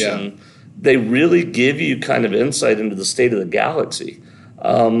conversation, they really give you kind of insight into the state of the galaxy.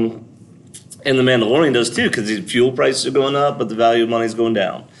 And the Mandalorian does too, because the fuel prices are going up, but the value of money is going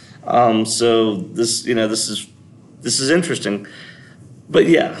down. So this is interesting. But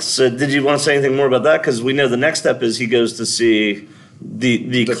so did you want to say anything more about that? Because we know the next step is he goes to see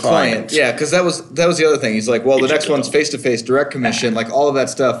the client. Yeah, because that was the other thing. He's like, well, the next one's face-to-face direct commission, like all of that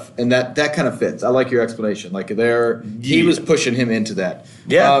stuff, and that kind of fits. I like your explanation. Like he was pushing him into that.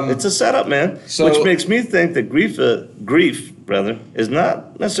 Yeah, it's a setup, man. Which makes me think that Grief is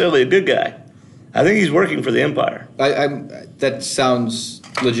not necessarily a good guy. I think he's working for the Empire. That sounds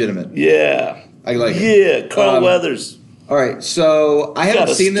legitimate. Yeah. I like it. Yeah, Carl Weathers. All right, so I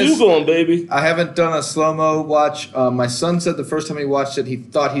haven't seen this. Going, baby. I haven't done a slow-mo watch. My son said the first time he watched it, he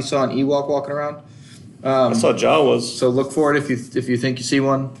thought he saw an Ewok walking around. I saw Jawas. So look for it if you think you see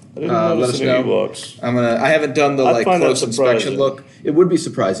one. I didn't let us know. Ewoks. I haven't done the close inspection look. It would be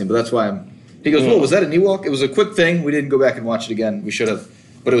surprising, but that's why He goes, "Whoa, was that an Ewok?" It was a quick thing. We didn't go back and watch it again. We should have,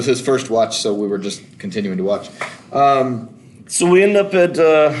 but it was his first watch, so we were just continuing to watch. So we end up at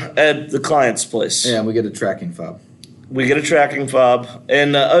the client's place. Yeah, and we get a tracking fob. We get a tracking fob,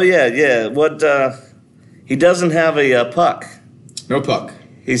 and what he doesn't have a puck. No puck.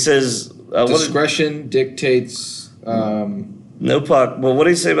 He says discretion dictates. No puck. Well, what did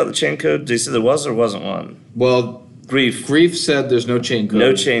he say about the chain code? Did he say there was or wasn't one? Well, Grief said there's no chain code.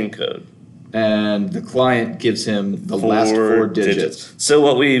 No chain code. And the client gives him the last four digits. So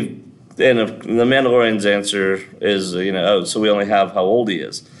what the Mandalorian's answer is, so we only have how old he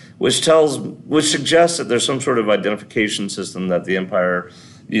is, which suggests that there's some sort of identification system that the Empire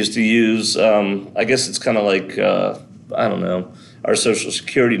used to use. I guess it's kind of like, I don't know, our social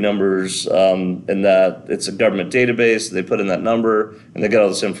security numbers, and that it's a government database. They put in that number, and they get all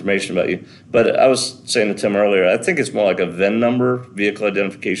this information about you. But I was saying to Tim earlier, I think it's more like a VIN number, vehicle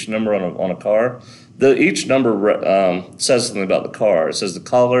identification number on a car. Each number says something about the car. It says the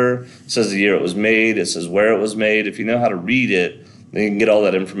color, it says the year it was made, it says where it was made. If you know how to read it, then you can get all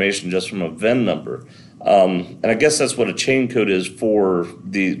that information just from a VIN number. And I guess that's what a chain code is for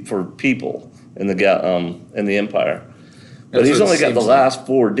people in the Empire. But he's only got the last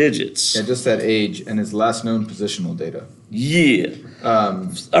four digits. Yeah, just that age and his last known positional data. Yeah. All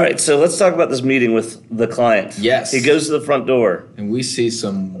right, so let's talk about this meeting with the client. Yes. He goes to the front door. And we see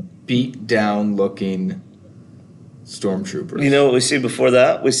some beat-down looking stormtroopers. You know what we see before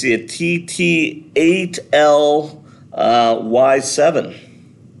that? We see a TT-8L Y7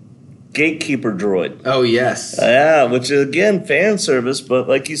 gatekeeper droid. Oh, yes. Yeah, which is, again, fan service, but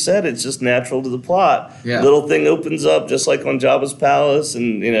like you said, it's just natural to the plot. Yeah. Little thing opens up just like on Jabba's palace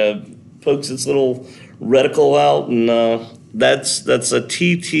and, pokes its little reticle out, and that's a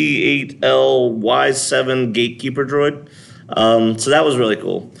TT-8L Y7 gatekeeper droid. So that was really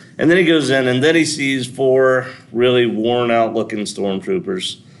cool. And then he goes in, and then he sees four really worn-out looking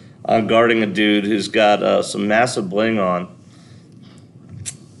stormtroopers guarding a dude who's got some massive bling on.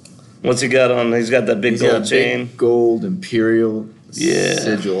 What's he got on? He's got that big gold chain. Big gold Imperial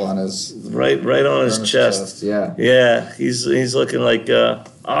sigil on his right on his chest. Yeah. Yeah, he's looking like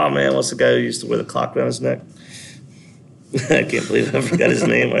what's the guy who used to wear the clock around his neck? I can't believe I forgot his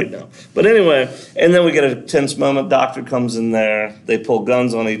name right now. But anyway, and then we get a tense moment. Doctor comes in there. They pull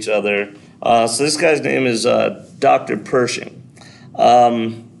guns on each other. So this guy's name is Dr. Pershing.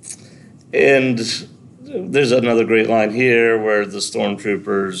 And there's another great line here where the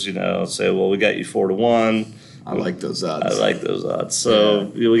stormtroopers, say, well, we got you 4-1. I like those odds. So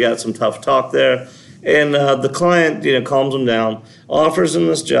we got some tough talk there. And the client, calms him down, offers him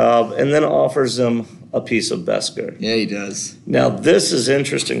this job, and then offers him a piece of Beskar. Yeah, he does. Now, this is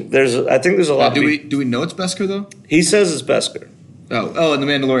interesting. I think there's a lot. Do we know it's Beskar, though? He says it's Beskar. Oh, and the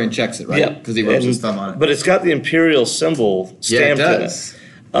Mandalorian checks it, right? Yeah. Because he rubs his thumb on it. But it's got the Imperial symbol stamped in it.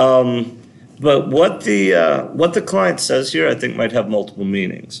 But what the client says here, I think, might have multiple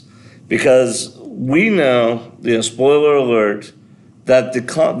meanings, because we know, spoiler alert, that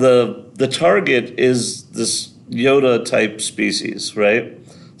the target is this Yoda type species, right?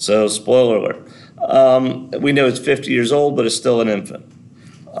 So spoiler alert. We know it's 50 years old, but it's still an infant.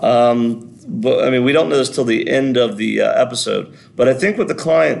 But we don't know this till the end of the episode. But I think what the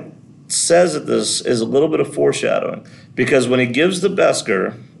client says at this is a little bit of foreshadowing, because when he gives the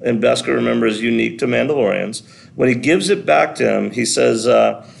Beskar, and Beskar, remember, is unique to Mandalorians, when he gives it back to him, he says,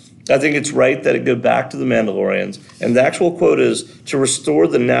 I think it's right that it go back to the Mandalorians. And the actual quote is, to restore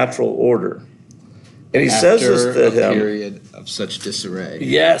the natural order. And he says this to him. After a period of such disarray.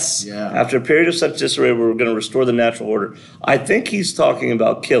 Yes. Yeah. After a period of such disarray, we're going to restore the natural order. I think he's talking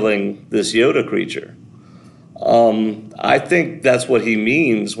about killing this Yoda creature. I think that's what he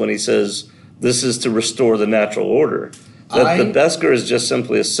means when he says this is to restore the natural order. That the Beskar is just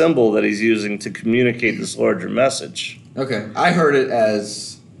simply a symbol that he's using to communicate this larger message. Okay. I heard that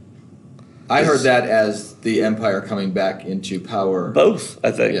as the Empire coming back into power. Both,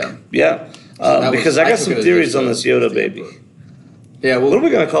 I think. Yeah. Because I got some theories on this Yoda baby. Yeah, what are we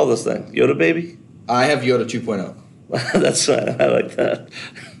going to call this thing? Yoda Baby? I have Yoda 2.0. That's right. I like that.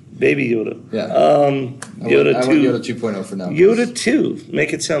 Baby Yoda. Yeah. Yoda 2. I want Yoda 2.0 for now. Yoda 2.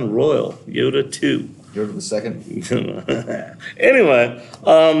 Make it sound royal. Yoda 2. Yoda the second. Anyway,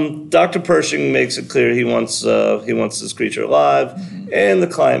 Dr. Pershing makes it clear he wants this creature alive, and the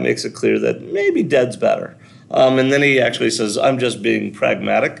client makes it clear that maybe dead's better. And then he actually says, "I'm just being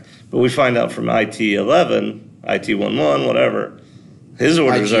pragmatic." But we find out from IT11, IT11, whatever, his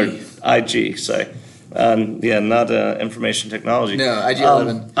orders are IG, say. Not information technology. No,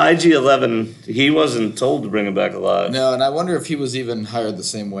 IG11. IG11, he wasn't told to bring him back alive. No, and I wonder if he was even hired the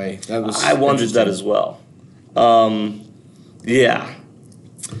same way. I wondered that as well. Yeah.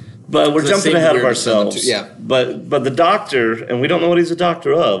 But we're jumping ahead of ourselves. Yeah. But the doctor, and we don't know what he's a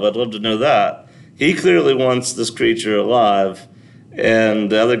doctor of. I'd love to know that. He clearly wants this creature alive, and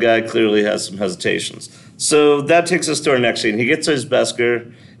the other guy clearly has some hesitations. So that takes us to our next scene. He gets his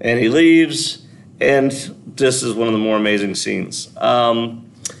Beskar, and he leaves. And this is one of the more amazing scenes. Where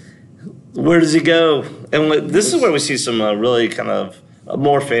does he go? And this is where we see some really kind of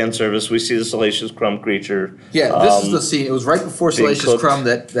more fan service. We see the Salacious Crumb creature. Yeah, this is the scene. It was right before Salacious Crumb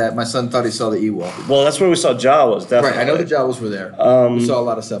that my son thought he saw the Ewok. Well, that's where we saw Jawas, definitely. Right, I know the Jawas were there. We saw a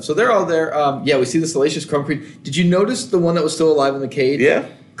lot of stuff. So they're all there. We see the Salacious Crumb creature. Did you notice the one that was still alive in the cage? Yeah.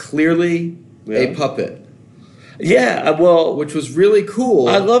 Clearly a puppet. Yeah, well, which was really cool.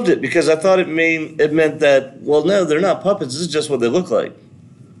 I loved it because I thought it meant that, well, no, they're not puppets. This is just what they look like.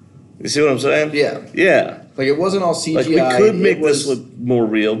 You see what I'm saying? Yeah. Yeah. Like, it wasn't all CGI. Like, we could make this look more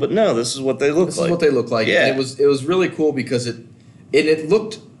real, but no, this is what they look like. This is what they look like. Yeah. And it was really cool because it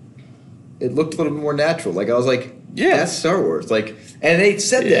looked a little bit more natural. Like, I was like, yeah, that's Star Wars. Like, and they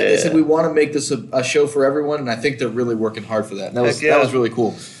said that. They said, we want to make this a show for everyone, and I think they're really working hard for that. And that was really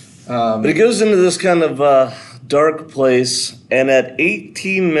cool. But it goes into this kind of dark place, and at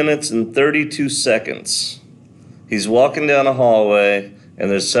 18 minutes and 32 seconds, he's walking down a hallway,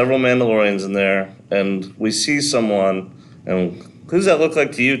 and there's several Mandalorians in there, and we see someone, and who does that look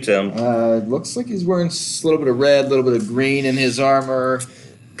like to you, Tim? It looks like he's wearing a little bit of red, a little bit of green in his armor.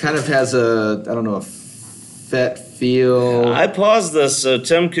 Kind of has a Fett feel. I paused this so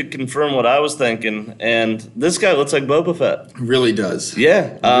Tim could confirm what I was thinking, and this guy looks like Boba Fett. Really does.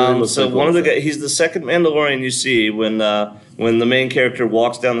 Yeah. So like one of the guys, he's the second Mandalorian you see when the main character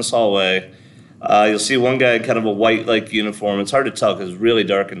walks down this hallway. You'll see one guy in kind of a white uniform. It's hard to tell because it's really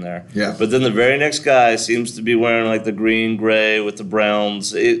dark in there. Yeah. But then the very next guy seems to be wearing like the green, gray with the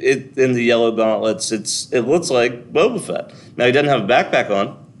browns. In the yellow gauntlets. It looks like Boba Fett. Now he doesn't have a backpack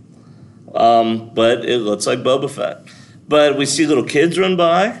on. But it looks like Boba Fett. But we see little kids run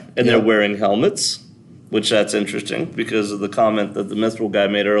by, and they're wearing helmets, which that's interesting because of the comment that the Mithril guy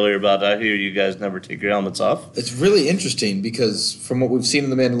made earlier about, I hear you guys never take your helmets off. It's really interesting because from what we've seen in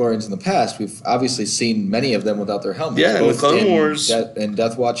the Mandalorians in the past, we've obviously seen many of them without their helmets. Yeah, in the Clone Wars. And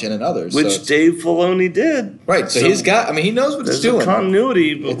Death Watch and in others. Which Dave Filoni did. Right, so he's got, he knows what he's doing. There's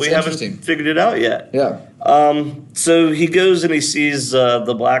continuity, but we haven't figured it out yet. Yeah. So he goes and he sees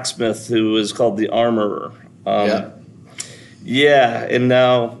the blacksmith who is called the Armorer. Yeah, and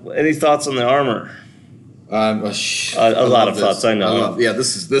now, any thoughts on the armor? A lot of thoughts, I know.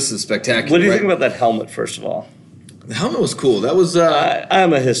 This is spectacular. What do you think about that helmet, first of all? The helmet was cool. That was...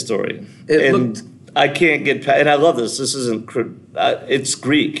 I'm a historian. I can't get past... And I love this. This isn't... it's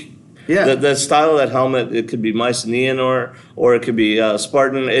Greek. Yeah. The style of that helmet, it could be Mycenaean or it could be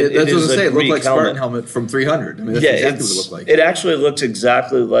Spartan. That's what I was going to say. It looked like Spartan helmet from 300. That's exactly what it looked like. It actually looks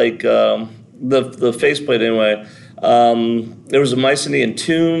exactly like the faceplate anyway. There was a Mycenaean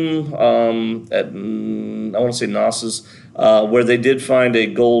tomb at, I want to say Knossos, where they did find a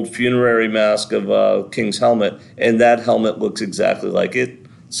gold funerary mask of King's helmet, and that helmet looks exactly like it.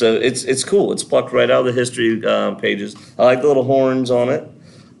 So it's cool. It's plucked right out of the history pages. I like the little horns on it.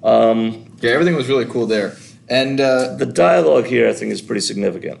 Everything was really cool there. And the dialogue here, I think, is pretty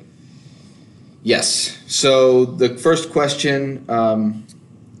significant. Yes. So the first question...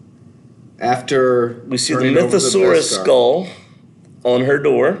 after we see the Mythosaurus skull on her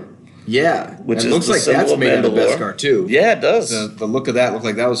door. Yeah, which looks like that's made out of Beskar too. Yeah, it does. The look of that looked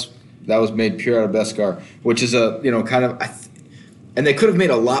like that was made pure out of Beskar, which is a kind of and they could have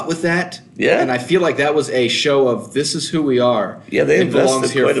made a lot with that. Yeah, and I feel like that was a show of this is who we are. Yeah, they belongs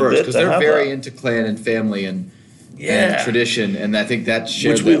here quite first because they're very that. Into clan and family and tradition, and I think that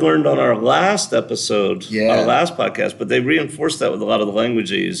which we learned on our last episode, our last podcast. But they reinforced that with a lot of the language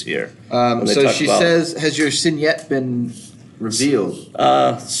they use here. So she says, "Has your signet been revealed?"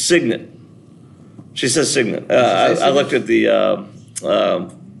 Signet. She says signet. I looked at the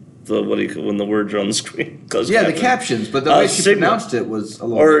when the words are on the screen. The captions, but the way she pronounced it was a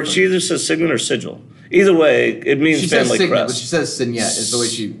little different. She either says signet or sigil. Either way, it means family signet, crest. But she says signet is the way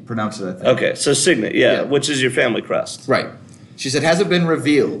she pronounced it, I think. Okay, so signet, which is your family crest. Right. She said, has it been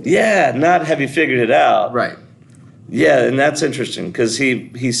revealed? Yeah, not have you figured it out. Right. Yeah, and that's interesting because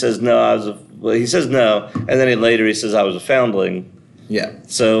he says no, he says no, and then later he says I was a foundling. Yeah.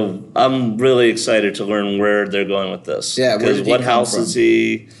 So I'm really excited to learn where they're going with this. Yeah, where did he what come house from? is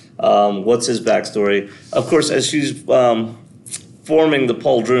he? What's his backstory? Of course, as she's forming the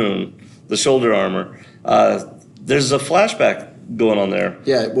pauldron, the shoulder armor, there's a flashback going on there.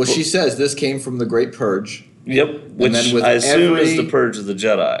 Yeah, well, she says this came from the Great Purge. Yep, which I assume is the Purge of the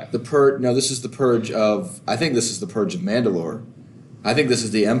Jedi. No, this is the Purge of, I think this is the Purge of Mandalore. I think this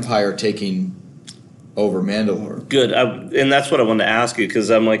is the Empire taking over Mandalore. Good, and that's what I wanted to ask you, because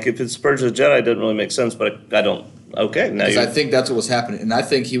I'm like, if it's Purge of the Jedi, it doesn't really make sense, but I don't, okay. Because I think that's what was happening, and I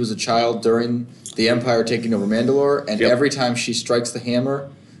think he was a child during the Empire taking over Mandalore, and every time she strikes the hammer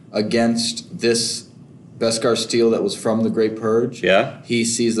against this Beskar steel that was from the Great Purge, he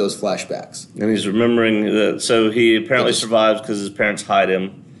sees those flashbacks. And he's remembering that, so he apparently survives because his parents hide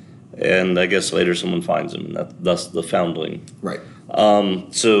him, and I guess later someone finds him, and thus the foundling. Right.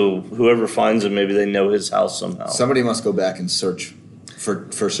 So whoever finds him, maybe they know his house somehow. Somebody must go back and search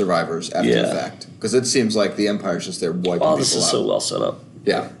for survivors after the fact, because it seems like the Empire's just there wiping people out. This is so well set up.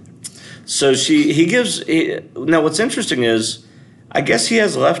 Yeah. So now what's interesting is, I guess he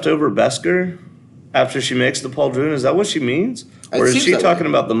has leftover Beskar after she makes the pauldron. Is that what she means? Or is she talking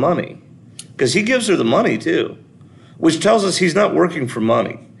about the money? Because he gives her the money too, which tells us he's not working for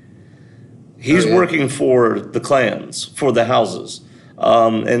money. He's working for the clans, for the houses.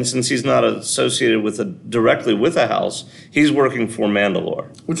 And since he's not associated directly with a house, he's working for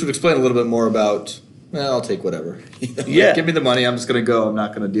Mandalore. Which would explain a little bit more about, I'll take whatever. Give me the money, I'm just going to go, I'm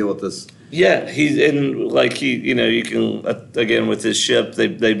not going to deal with this. Yeah, you can, again, with his ship,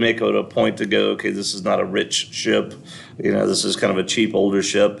 they make it a point to go, okay, this is not a rich ship. This is kind of a cheap, older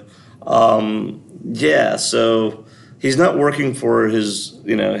ship. So he's not working for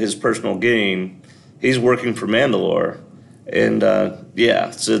his personal gain. He's working for Mandalore. And,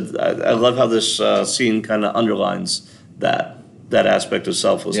 so I love how this scene kind of underlines that aspect of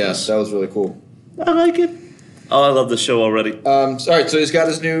selflessness. Yeah, that was really cool. I like it. Oh, I love the show already. All right, so he's got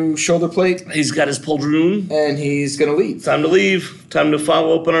his new shoulder plate. He's got his pauldron. And he's going to leave. Time to leave. Time to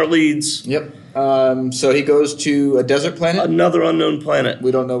follow open our leads. Yep. So he goes to a desert planet. Another unknown planet.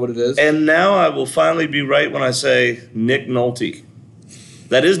 We don't know what it is. And now I will finally be right when I say Nick Nolte.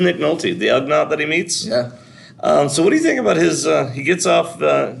 That is Nick Nolte, the Ugnaught that he meets. Yeah. So what do you think about his, he gets out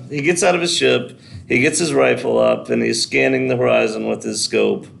of his ship, he gets his rifle up, and he's scanning the horizon with his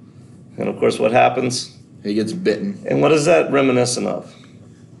scope. And of course, what happens? He gets bitten. And what is that reminiscent of?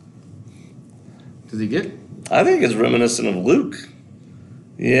 Does he get? I think it's reminiscent of Luke.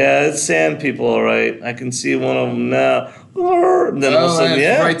 Yeah, it's sand people, all right. I can see one of them now. And then all of a sudden,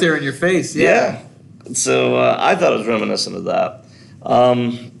 it's right there in your face. Yeah. So I thought it was reminiscent of that.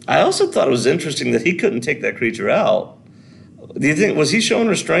 I also thought it was interesting that he couldn't take that creature out. Do you think, was he showing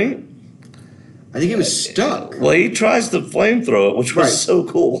restraint? I think he was stuck. Well, he tries to flamethrow it, which was so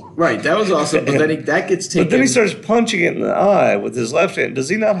cool. Right, that was awesome. But then that gets taken. But then he starts punching it in the eye with his left hand. Does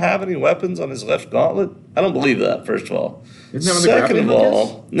he not have any weapons on his left gauntlet? I don't believe that, first of all. Second of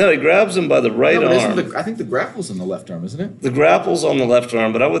all, no, he grabs him by the right arm. I think the grapple's on the left arm, isn't it? The grapple's on the left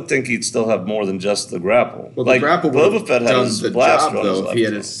arm, but I would think he'd still have more than just the grapple. Well, the grapple Boba Fett had his blaster on his left if he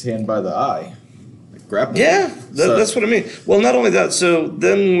had his hand by the eye. Grapple. Yeah, that's what I mean. Well, not only that, so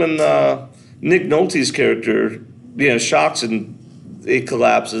then when Nick Nolte's character, shocks and it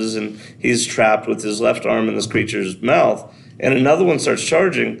collapses and he's trapped with his left arm in this creature's mouth, and another one starts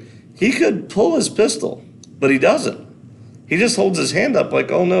charging, he could pull his pistol, but he doesn't. He just holds his hand up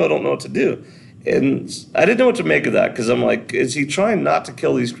like, oh no, I don't know what to do. And I didn't know what to make of that, because I'm like, is he trying not to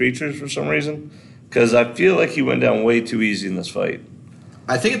kill these creatures for some reason? Because I feel like he went down way too easy in this fight.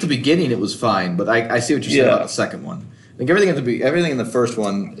 I think at the beginning it was fine, but I see what you said about the second one. I think everything in the first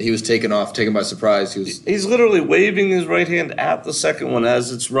one, he was taken by surprise. He's literally waving his right hand at the second one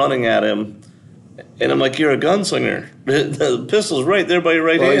as it's running at him. And I'm like, you're a gunslinger. The pistol's right there by your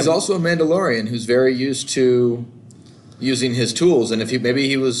right hand. Well, he's also a Mandalorian who's very used to using his tools. And if maybe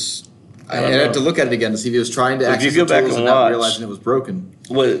he was... I had to look at it again to see if he was trying to access the tools and not realizing it was broken.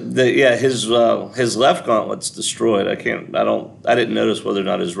 Well, his left gauntlet's destroyed. I didn't notice whether or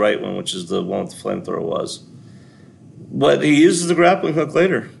not his right one, which is the one with the flamethrower, was. But he uses the grappling hook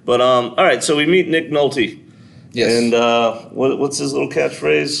later. But all right, so we meet Nick Nolte. Yes. And what's his little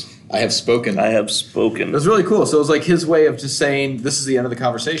catchphrase? I have spoken. I have spoken. It was really cool. So it was like his way of just saying, this is the end of the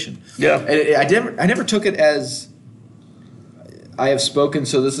conversation. Yeah. And I never took it as, I have spoken,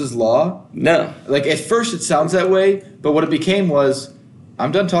 so this is law. No. Like, at first it sounds that way, but what it became was,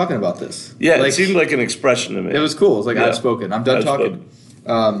 I'm done talking about this. Yeah, like, it seemed like an expression to me. It was cool. It was like, I've spoken. I'm done talking.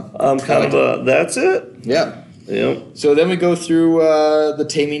 That's it? Yeah. Yep. So then we go through the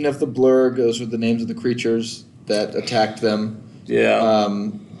taming of the blurg. Those were the names of the creatures that attacked them. Yeah.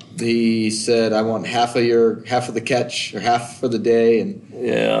 He said, I want half of the catch, or half for the day. And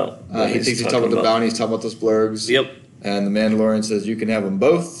yeah. he thinks he's talking about the bounty. He's talking about those blurgs. Yep. And the Mandalorian says, you can have them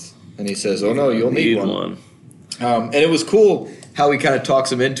both. And he says, oh, no, you'll need one. And it was cool how he kind of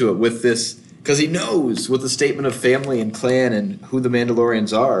talks him into it with this, because he knows with the statement of family and clan and who the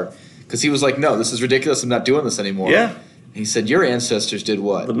Mandalorians are. Because he was like, no, this is ridiculous. I'm not doing this anymore. Yeah. And he said, your ancestors did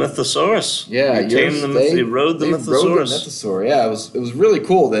what? The Mythosaurus. Yeah. They rode the Mythosaurus. Mythosaur. Yeah, it was really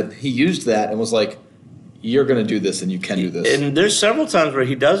cool that he used that and was like, you're going to do this and you can do this. And there's several times where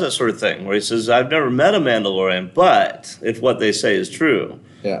he does that sort of thing, where he says, I've never met a Mandalorian, but if what they say is true,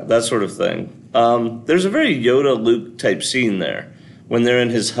 that sort of thing. There's a very Yoda-Luke type scene there when they're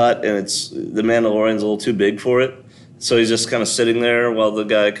in his hut and the Mandalorian's a little too big for it. So he's just kind of sitting there while the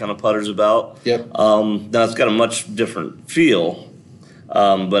guy kind of putters about. Yep. Now it's got a much different feel.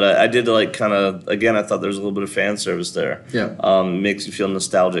 But I did like kind of, again, I thought there was a little bit of fan service there. Yeah. Makes you feel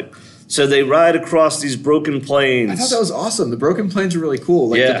nostalgic. So they ride across these broken plains. I thought that was awesome. The broken plains were really cool.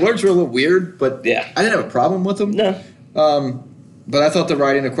 Like, the blurgs were a little weird, but I didn't have a problem with them. No. But I thought the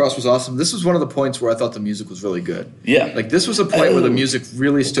riding across was awesome. This was one of the points where I thought the music was really good. Yeah. Like, this was a point where the music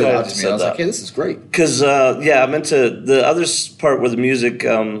really stood out to me. I was like, hey, this is great. Because, I meant to, the other part where the music,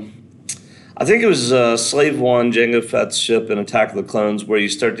 I think it was Slave One, Jango Fett's ship, and Attack of the Clones, where you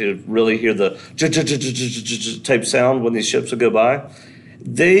start to really hear the type sound when these ships would go by.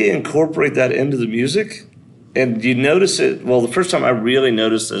 They incorporate that into the music, and you notice it. Well, the first time I really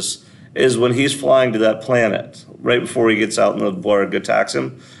noticed this is when he's flying to that planet, right before he gets out and the blurg attacks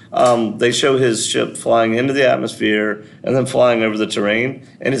him. They show his ship flying into the atmosphere and then flying over the terrain,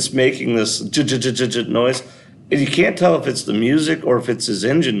 and it's making this noise. And you can't tell if it's the music or if it's his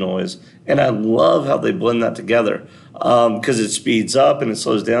engine noise. And I love how they blend that together because it speeds up and it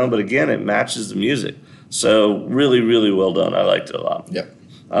slows down, but again, it matches the music. So really, really well done. I liked it a lot. Yep.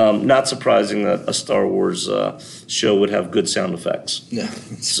 Not surprising that a Star Wars show would have good sound effects. Yeah.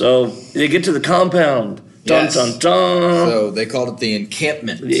 So they get to the compound. Dun, Yes. dun, dun. So they called it the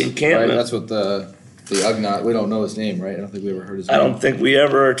encampment. The encampment. Right? That's what the Ugnaught, we don't know his name, right? I don't think we ever heard his name. I don't think we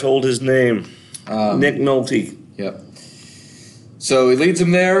ever are told his name. Nick Nolte. Yep. So he leads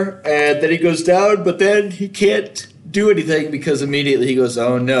him there, and then he goes down, but then he can't do anything because immediately he goes,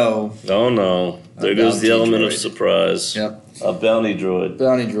 oh no. Oh no. There goes the element of surprise. Yep. A bounty droid.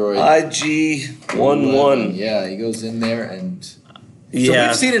 Bounty droid. IG-11. Yeah, he goes in there and... So Yeah.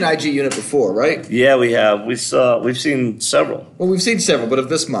 we've seen an IG unit before, right? Yeah, we have. We've seen several. Well, we've seen several, but of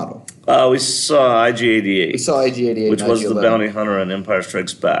this model. We saw IG-88. We saw IG-88 which and was IG-11. the bounty hunter in Empire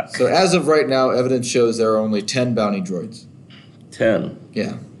Strikes Back. So as of right now, evidence shows there are only 10 bounty droids. 10.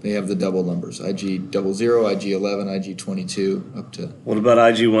 Yeah, they have the double numbers. IG-00, IG-11, IG-22, up to... What about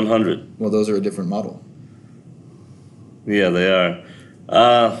IG-100? Well, those are a different model. Yeah, they are.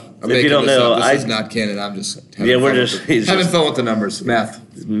 If you don't know, this is not canon. I'm just having fun with the numbers. Math.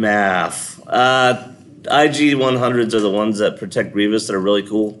 IG-100s are the ones that protect Grievous that are really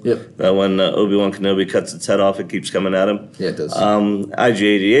cool. Yep. That when Obi-Wan Kenobi cuts its head off, it keeps coming at him. Yeah, it does.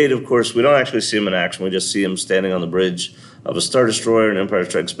 IG-88, of course, we don't actually see him in action. We just see him standing on the bridge of a Star Destroyer in Empire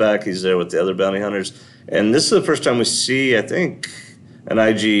Strikes Back. He's there with the other bounty hunters. And this is the first time we see, I think, an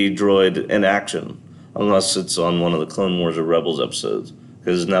IG droid in action, unless it's on one of the Clone Wars or Rebels episodes.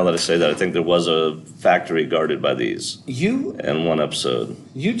 Because now that I say that, I think there was a factory guarded by these in one episode.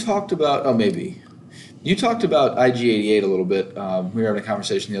 You talked about, you talked about IG-88 a little bit. We were having a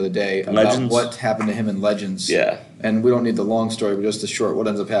conversation the other day about Legends? what happened to him in Legends. Yeah. And we don't need the long story, but just the short. What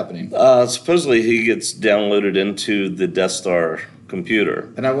ends up happening? Supposedly he gets downloaded into the Death Star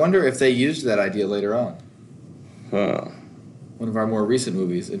computer. And I wonder if they used that idea later on. Huh. One of our more recent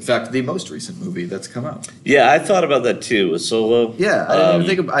movies. In fact, the most recent movie that's come out. Yeah, I thought about that too with Solo. Yeah, I didn't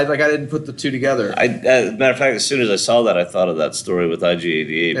even think I didn't put the two together. As a matter of fact, as soon as I saw that, I thought of that story with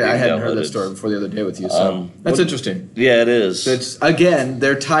IG-88. Yeah, I hadn't downloaded. heard that story before the other day with you, so that's interesting. Yeah, it is. So it's again,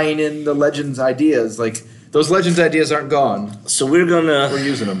 they're tying in the Legends ideas. Like those Legends ideas aren't gone. So we're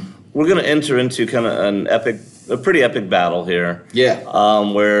using them. We're gonna enter into kind of a pretty epic battle here. Yeah.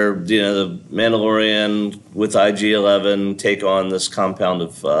 Where the Mandalorian with IG-11 take on this compound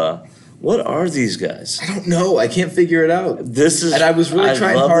of What are these guys? I don't know. I can't figure it out. And I was really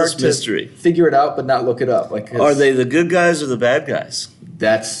trying hard to figure it out, but not look it up. Are they the good guys or the bad guys?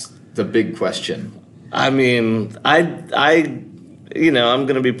 That's the big question. I mean, I'm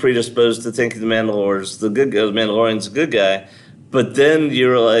going to be predisposed to thinking the Mandalorian's a good guy. But then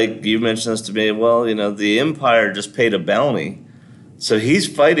you mentioned this to me, well, the Empire just paid a bounty. So he's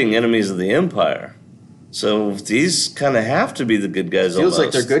fighting enemies of the Empire. So these kind of have to be the good guys. Feels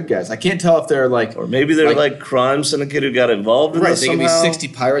like they're good guys. I can't tell if they're or maybe they're like crime syndicate who got involved in this somehow. They could be 60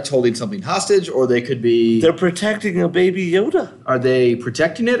 pirates holding something hostage, or they could be... They're protecting a baby Yoda. Are they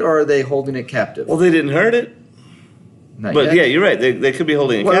protecting it, or are they holding it captive? Well, they didn't hurt it. Not yet. Yeah, you're right. They could be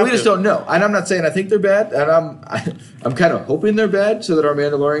holding it captive. We just don't know. And I'm not saying I think they're bad, and I'm kind of hoping they're bad so that our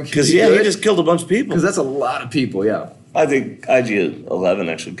Mandalorian can be good. He just killed a bunch of people. Because that's a lot of people, yeah. I think IG-11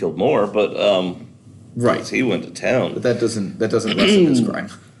 actually killed more, but... Right, he went to town, but that doesn't lessen his crime.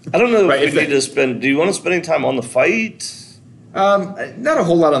 I don't know if we need to spend. Do you want to spend any time on the fight? Not a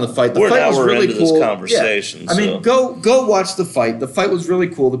whole lot on the fight. The fight was really cool. This conversation. Yeah. I mean, go watch the fight. The fight was really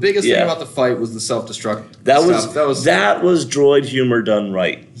cool. The biggest thing about the fight was the self-destruct. That was droid humor done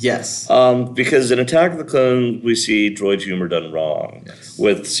right. Yes. Because in Attack of the Clones, we see droid humor done wrong. Yes.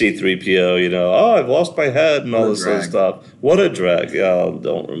 With C-3PO, I've lost my head and all this other stuff. What a drag. Yeah,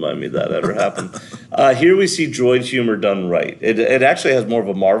 don't remind me that ever happened. Here we see droid humor done right. It actually has more of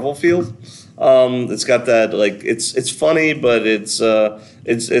a Marvel feel. It's got that it's funny, but it's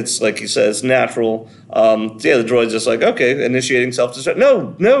like you said, it's natural. The droid's just like, okay, initiating self-destruct.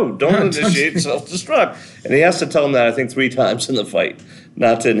 No, don't initiate self-destruct. And he has to tell him that I think 3 times in the fight,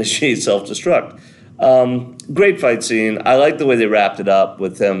 not to initiate self-destruct. Great fight scene. I like the way they wrapped it up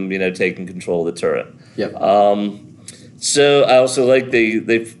with him, taking control of the turret. Yep. So I also like they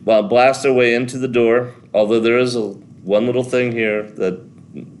blast their way into the door. Although there is one little thing here that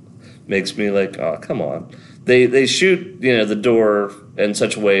makes me like, oh, come on. They shoot, the door in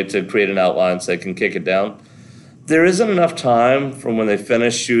such a way to create an outline so they can kick it down. There isn't enough time from when they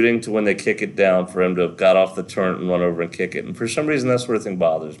finish shooting to when they kick it down for him to have got off the turret and run over and kick it. And for some reason, that sort of thing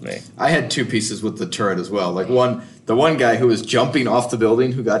bothers me. I had 2 pieces with the turret as well. The one guy who was jumping off the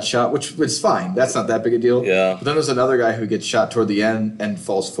building who got shot, which is fine. That's not that big a deal. Yeah. But then there's another guy who gets shot toward the end and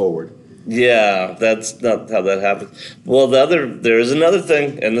falls forward. Yeah, that's not how that happens. Well, there is another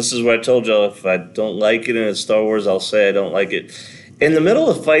thing, and this is where I told y'all if I don't like it in Star Wars, I'll say I don't like it. In the middle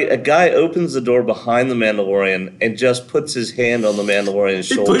of the fight, a guy opens the door behind the Mandalorian and just puts his hand on the Mandalorian's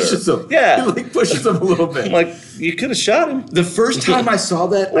shoulder. He pushes him. Yeah. He pushes him a little bit. I'm like, you could have shot him. The first time I saw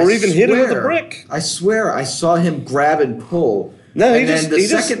that, or even hit him with a brick. I swear I saw him grab and pull. No, and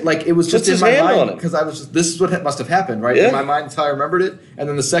it was just in my mind because I was just, this is what must have happened, right? Yeah. In my mind, that's how I remembered it. And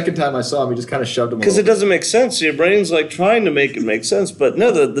then the second time I saw him, he just kind of shoved him. Because it doesn't make sense. Your brain's like trying to make it make sense, but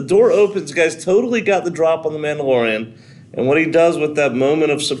no, the door opens. The guy's totally got the drop on the Mandalorian, and what he does with that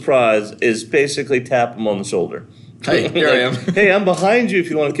moment of surprise is basically tap him on the shoulder. Hey, here I am. Hey, I'm behind you if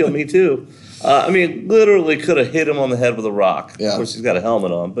you want to kill me too. Literally could have hit him on the head with a rock. Yeah. Of course, he's got a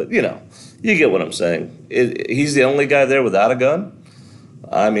helmet on, but you get what I'm saying. He's the only guy there without a gun.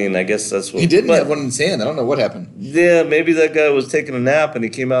 I guess that's what... He didn't have one in his hand. I don't know what happened. Yeah, maybe that guy was taking a nap and he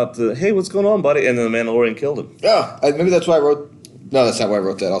came out to, hey, what's going on, buddy? And then the Mandalorian killed him. Yeah, maybe that's why I wrote... No, that's not why I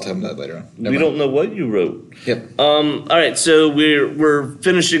wrote that. I'll tell him that later on. We don't know what you wrote. Yep. All right, so we're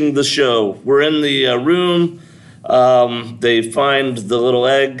finishing the show. We're in the room. They find the little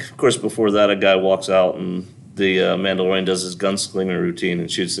egg. Of course, before that, a guy walks out and the Mandalorian does his gunslinger routine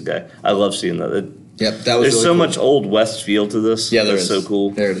and shoots the guy. I love seeing that. Yep, that was There's really so cool. much Old West feel to this. Yeah, That's so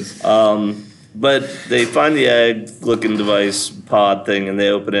cool. There it is. But they find the egg-looking device pod thing, and they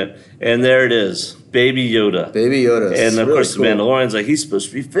open it, and there it is, Baby Yoda. Baby Yoda. And of really course, cool. the Mandalorian's like, he's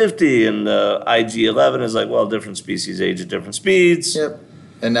supposed to be 50, and IG-11 is like, well, different species age at different speeds. Yep.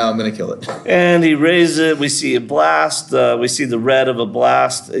 And now I'm going to kill it. And he raises it. We see a blast. We see the red of a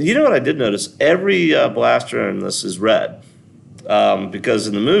blast. You know what I did notice? Every blaster in this is red. Because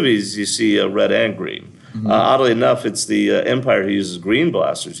in the movies, you see red and green. Mm-hmm. Oddly enough, it's the Empire who uses green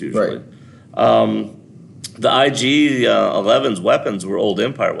blasters usually. Right. The IG-11's weapons were old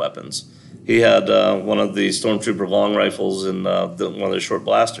Empire weapons. He had one of the Stormtrooper long rifles and one of their short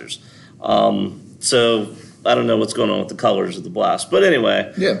blasters. So I don't know what's going on with the colors of the blast. But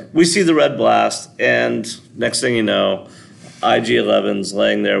anyway, we see the red blast, and next thing you know, IG-11's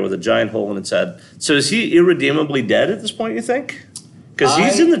laying there with a giant hole in its head. So is he irredeemably dead at this point, you think? Because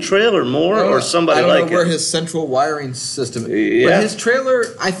he's in the trailer more, or somebody like him. I don't know where his central wiring system. Yeah. But his trailer,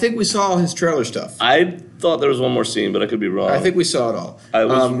 I think we saw his trailer stuff. I thought there was one more scene, but I could be wrong. I think we saw it all. I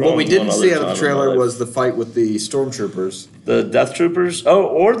was wrong what we didn't see out of the time in trailer my life. was the fight with the stormtroopers. The Death Troopers? Oh,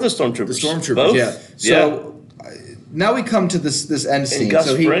 or the Stormtroopers. The stormtroopers, Both? yeah. So now we come to this end scene. Gus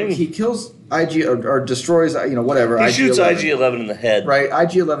so Fring. he kills IG or destroys, whatever. He shoots IG-11 in the head. Right,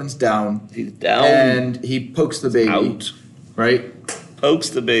 IG-11's down. He's down. And he pokes the baby. Out. Right? Pokes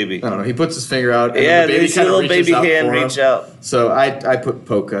the baby. I don't know. He puts his finger out, and Yeah, the baby his kind of little reaches baby out hand for him. reach out. So I put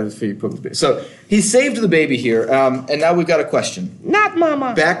poke. I figured poke the baby. So he saved the baby here, and now we've got a question. Not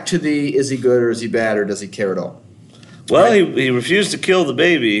mama. Back to the is he good or is he bad or does he care at all? Well, Right. he refused to kill the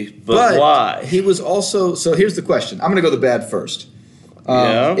baby, but why? He was also so. Here's the question. I'm going to go the bad first.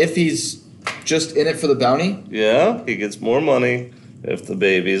 Yeah. If he's just in it for the bounty, Yeah, he gets more money if the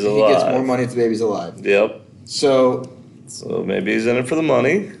baby's he alive. gets more money if the baby's alive. Yep. So So maybe he's in it for the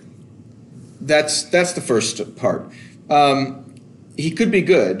money. that's the first part. He could be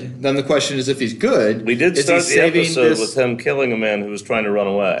good. Then the question is, if he's good, We did is start he the saving episode this? with him killing a man who was trying to run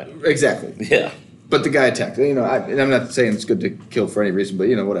away. Exactly. Yeah. But the guy attacked. And I'm not saying it's good to kill for any reason, but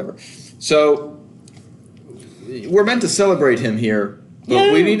whatever. So we're meant to celebrate him here,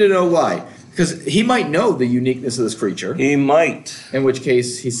 but we need to know why. Because he might know the uniqueness of this creature, He might. in which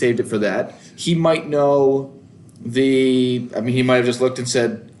case he saved it for that. He might know he might have just looked and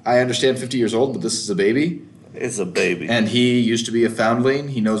said, I understand 50 years old, but this is a baby. It's a baby. And he used to be a foundling.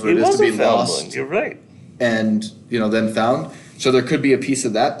 He knows what He it is was to be a foundling. lost You're right. and, then found. So there could be a piece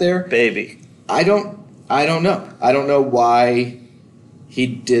of that there. Baby. I don't know. I don't know why he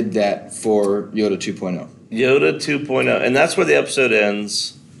did that for Yoda 2.0. Yoda 2.0. And that's where the episode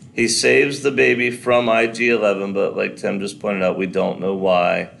ends. He saves the baby from IG-11, but like Tim just pointed out, we don't know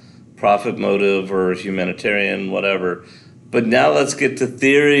why. Profit motive or humanitarian, whatever. But now let's get to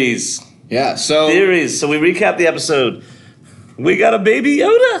theories. Yeah, so Theories. So we recap the episode. We got a baby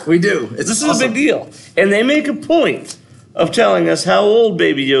Yoda. we do. It's This awesome. is a big deal. And they make a point of telling us how old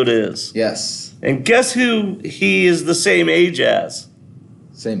baby Yoda is. Yes. And guess who he is the same age as?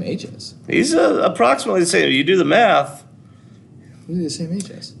 Same age as. He's approximately the same. You do the math. Who's he the same age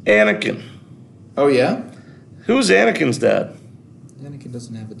as? Anakin. Oh, yeah? Who's Anakin's dad? Anakin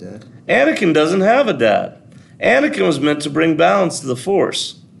doesn't have a dad. Anakin doesn't have a dad. Anakin was meant to bring balance to the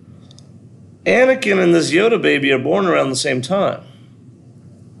Force. Anakin and this Yoda baby are born around the same time.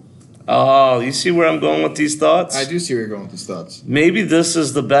 Oh, you see where I'm going with these thoughts? I do see where you're going with these thoughts. Maybe this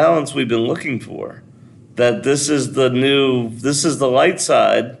is the balance we've been looking for. That this is the light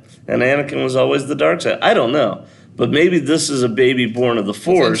side, and Anakin was always the dark side. I don't know. But maybe this is a baby born of the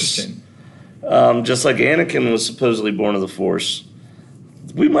Force. Interesting. Just like Anakin was supposedly born of the Force.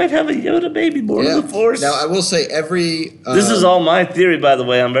 We might have a Yoda baby born of the Force. Now, I will say This is all my theory, by the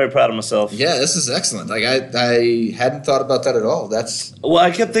way. I'm very proud of myself. Yeah, this is excellent. Like, I hadn't thought about that at all. Well,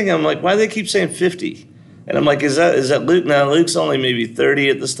 I kept thinking, I'm like, why do they keep saying 50? And I'm like, is that Luke? Now, Luke's only maybe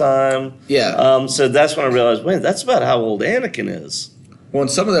 30 at this time. Yeah. So that's when I realized, wait, that's about how old Anakin is. Well,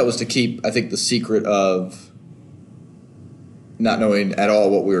 and some of that was to keep, I think, the secret of not knowing at all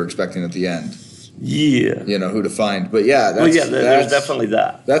what we were expecting at the end. Yeah. Who to find. But yeah, there's definitely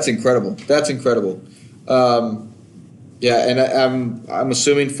that. That's incredible. That's incredible. Yeah, and I'm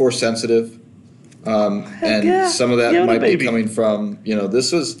assuming Force sensitive. And yeah. some of that Yoda might baby. be coming from,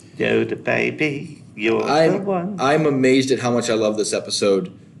 this was... Yoda baby, you're the one. I'm amazed at how much I love this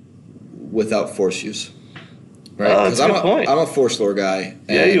episode without Force use. Right? Oh, that's a good point. I'm a Force lore guy.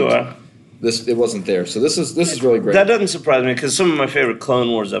 Yeah, you are. It wasn't there. So this is really great. That doesn't surprise me because some of my favorite Clone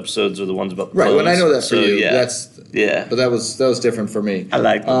Wars episodes are the ones about the Right, clones. when I know that for you, yeah. But that was different for me. I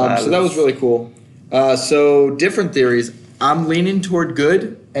like them. So that was really cool. So different theories. I'm leaning toward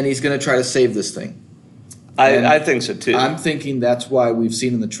good, and he's going to try to save this thing. I think so too. I'm thinking that's why we've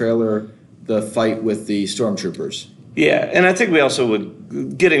seen in the trailer the fight with the stormtroopers. Yeah, and I think we also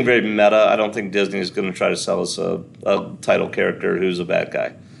would, getting very meta, I don't think Disney is going to try to sell us a title character who's a bad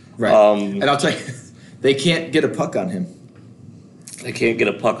guy. Right. And I'll tell you, they can't get a puck on him. They can't get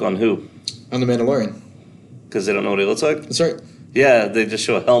a puck on who? On the Mandalorian. Because they don't know what he looks like? That's right. Yeah, they just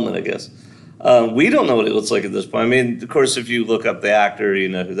show a helmet, I guess. We don't know what he looks like at this point. I mean, of course, if you look up the actor, you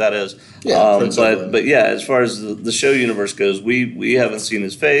know who that is. Yeah, Prince but yeah, as far as the show universe goes, we haven't seen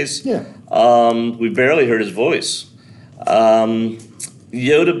his face. Yeah. We barely heard his voice.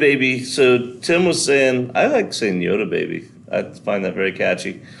 Yoda baby. So Tim was saying, I like saying Yoda baby. I find that very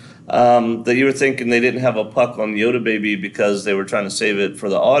catchy. That you were thinking they didn't have a puck on Yoda baby because they were trying to save it for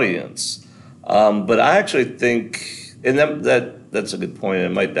the audience. But I actually think, and that's a good point.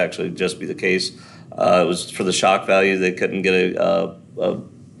 It might actually just be the case. It was for the shock value. They couldn't get a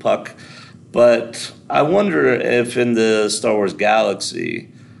puck. But I wonder if in the Star Wars galaxy,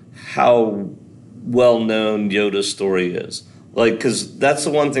 how well-known Yoda's story is. Like, because that's the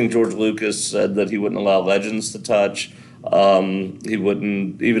one thing George Lucas said that he wouldn't allow Legends to touch. He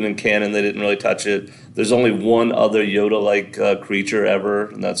wouldn't, even in canon, they didn't really touch it. There's only one other Yoda-like creature ever,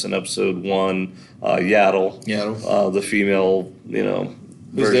 and that's in Episode 1, Yaddle. The female,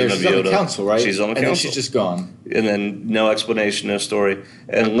 version of She's Yoda. on the council, right? She's on the council. And then she's just gone. And then no explanation, no story.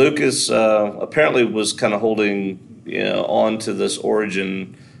 And Lucas apparently was kind of holding on to this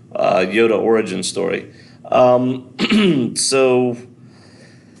Yoda origin story. So,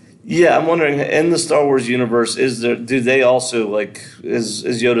 yeah, I'm wondering, in the Star Wars universe, do they also, is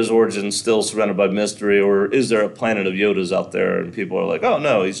Yoda's origin still surrounded by mystery, or is there a planet of Yodas out there and people are like, oh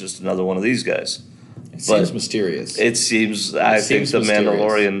no, he's just another one of these guys? It seems mysterious. I think The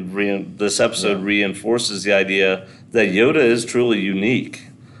Mandalorian, this episode reinforces the idea that Yoda is truly unique.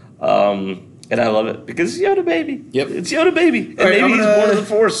 And I love it because it's Yoda baby. Yep. It's Yoda baby. And maybe he's born of the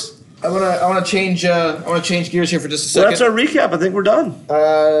Force. I want to change gears here for just a second. Well, that's our recap. I think we're done.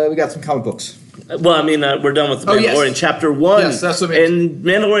 We got some comic books. Well, I mean, we're done with The Mandalorian Chapter 1. Yes, that's what I mean. And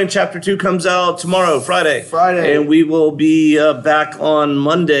Mandalorian Chapter 2 comes out tomorrow, Friday. Friday. And we will be back on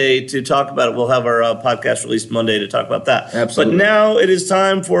Monday to talk about it. We'll have our podcast released Monday to talk about that. Absolutely. But now it is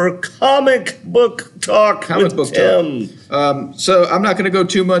time for comic book talk with Tim. So I'm not going to go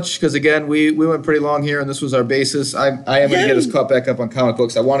too much because, again, we went pretty long here, and this was our basis. I am going to get us caught back up on comic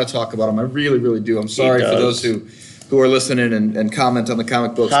books. I want to talk about them. I really, really do. I'm sorry for those who are listening and comment on the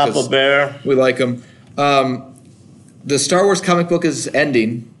comic books. Papa Bear. We like them. The Star Wars comic book is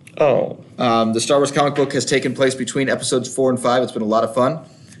ending. The Star Wars comic book has taken place between episodes 4 and 5. It's been a lot of fun.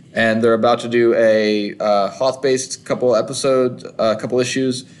 And they're about to do a Hoth-based couple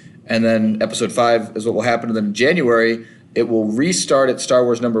issues. And then episode 5 is what will happen. And then in January, it will restart at Star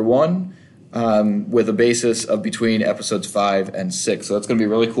Wars number 1 with a basis of between episodes 5 and 6. So that's going to be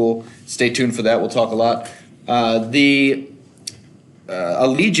really cool. Stay tuned for that. We'll talk a lot. The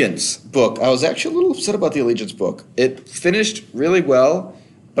Allegiance book. I was actually a little upset about the Allegiance book. It finished really well,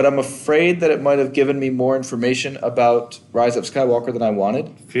 but I'm afraid that it might have given me more information about Rise of Skywalker than I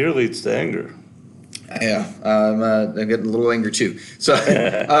wanted. Fear leads to anger. Yeah, I'm getting a little angry too. So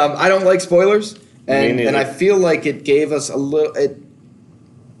I don't like spoilers, and I feel like it gave us a little.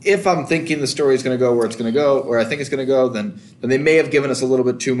 If I'm thinking the story is going to go where it's going to go, or I think it's going to go, then they may have given us a little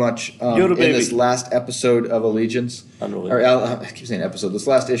bit too much in this last episode of Allegiance. I keep saying episode. This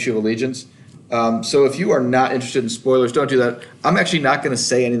last issue of Allegiance. So if you are not interested in spoilers, don't do that. I'm actually not going to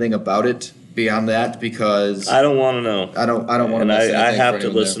say anything about it beyond that because I don't want to know. I don't want to. And I have to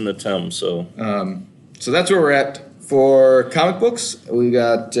listen to Tim. So so that's where we're at for comic books. We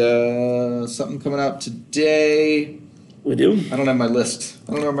got something coming out today. We do? I don't have my list.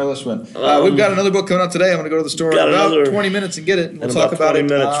 I don't know where my list went. We've got another book coming out today. I'm going to go to the store in about 20 minutes and get it. We'll talk about it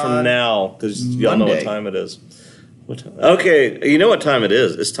 20 minutes from now because y'all know what time it is. Okay, you know what time it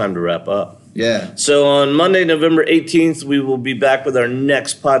is. It's time to wrap up. Yeah. So on Monday, November 18th, we will be back with our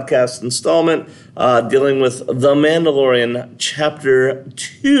next podcast installment dealing with The Mandalorian Chapter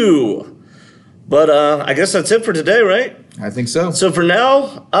 2. But I guess that's it for today, right? I think so. So for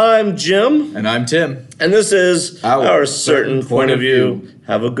now, I'm Jim. And I'm Tim. And this is Our Certain Point of View.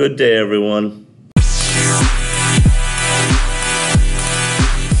 Have a good day, everyone.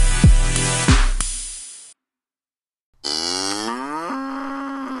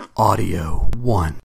 Audio 1.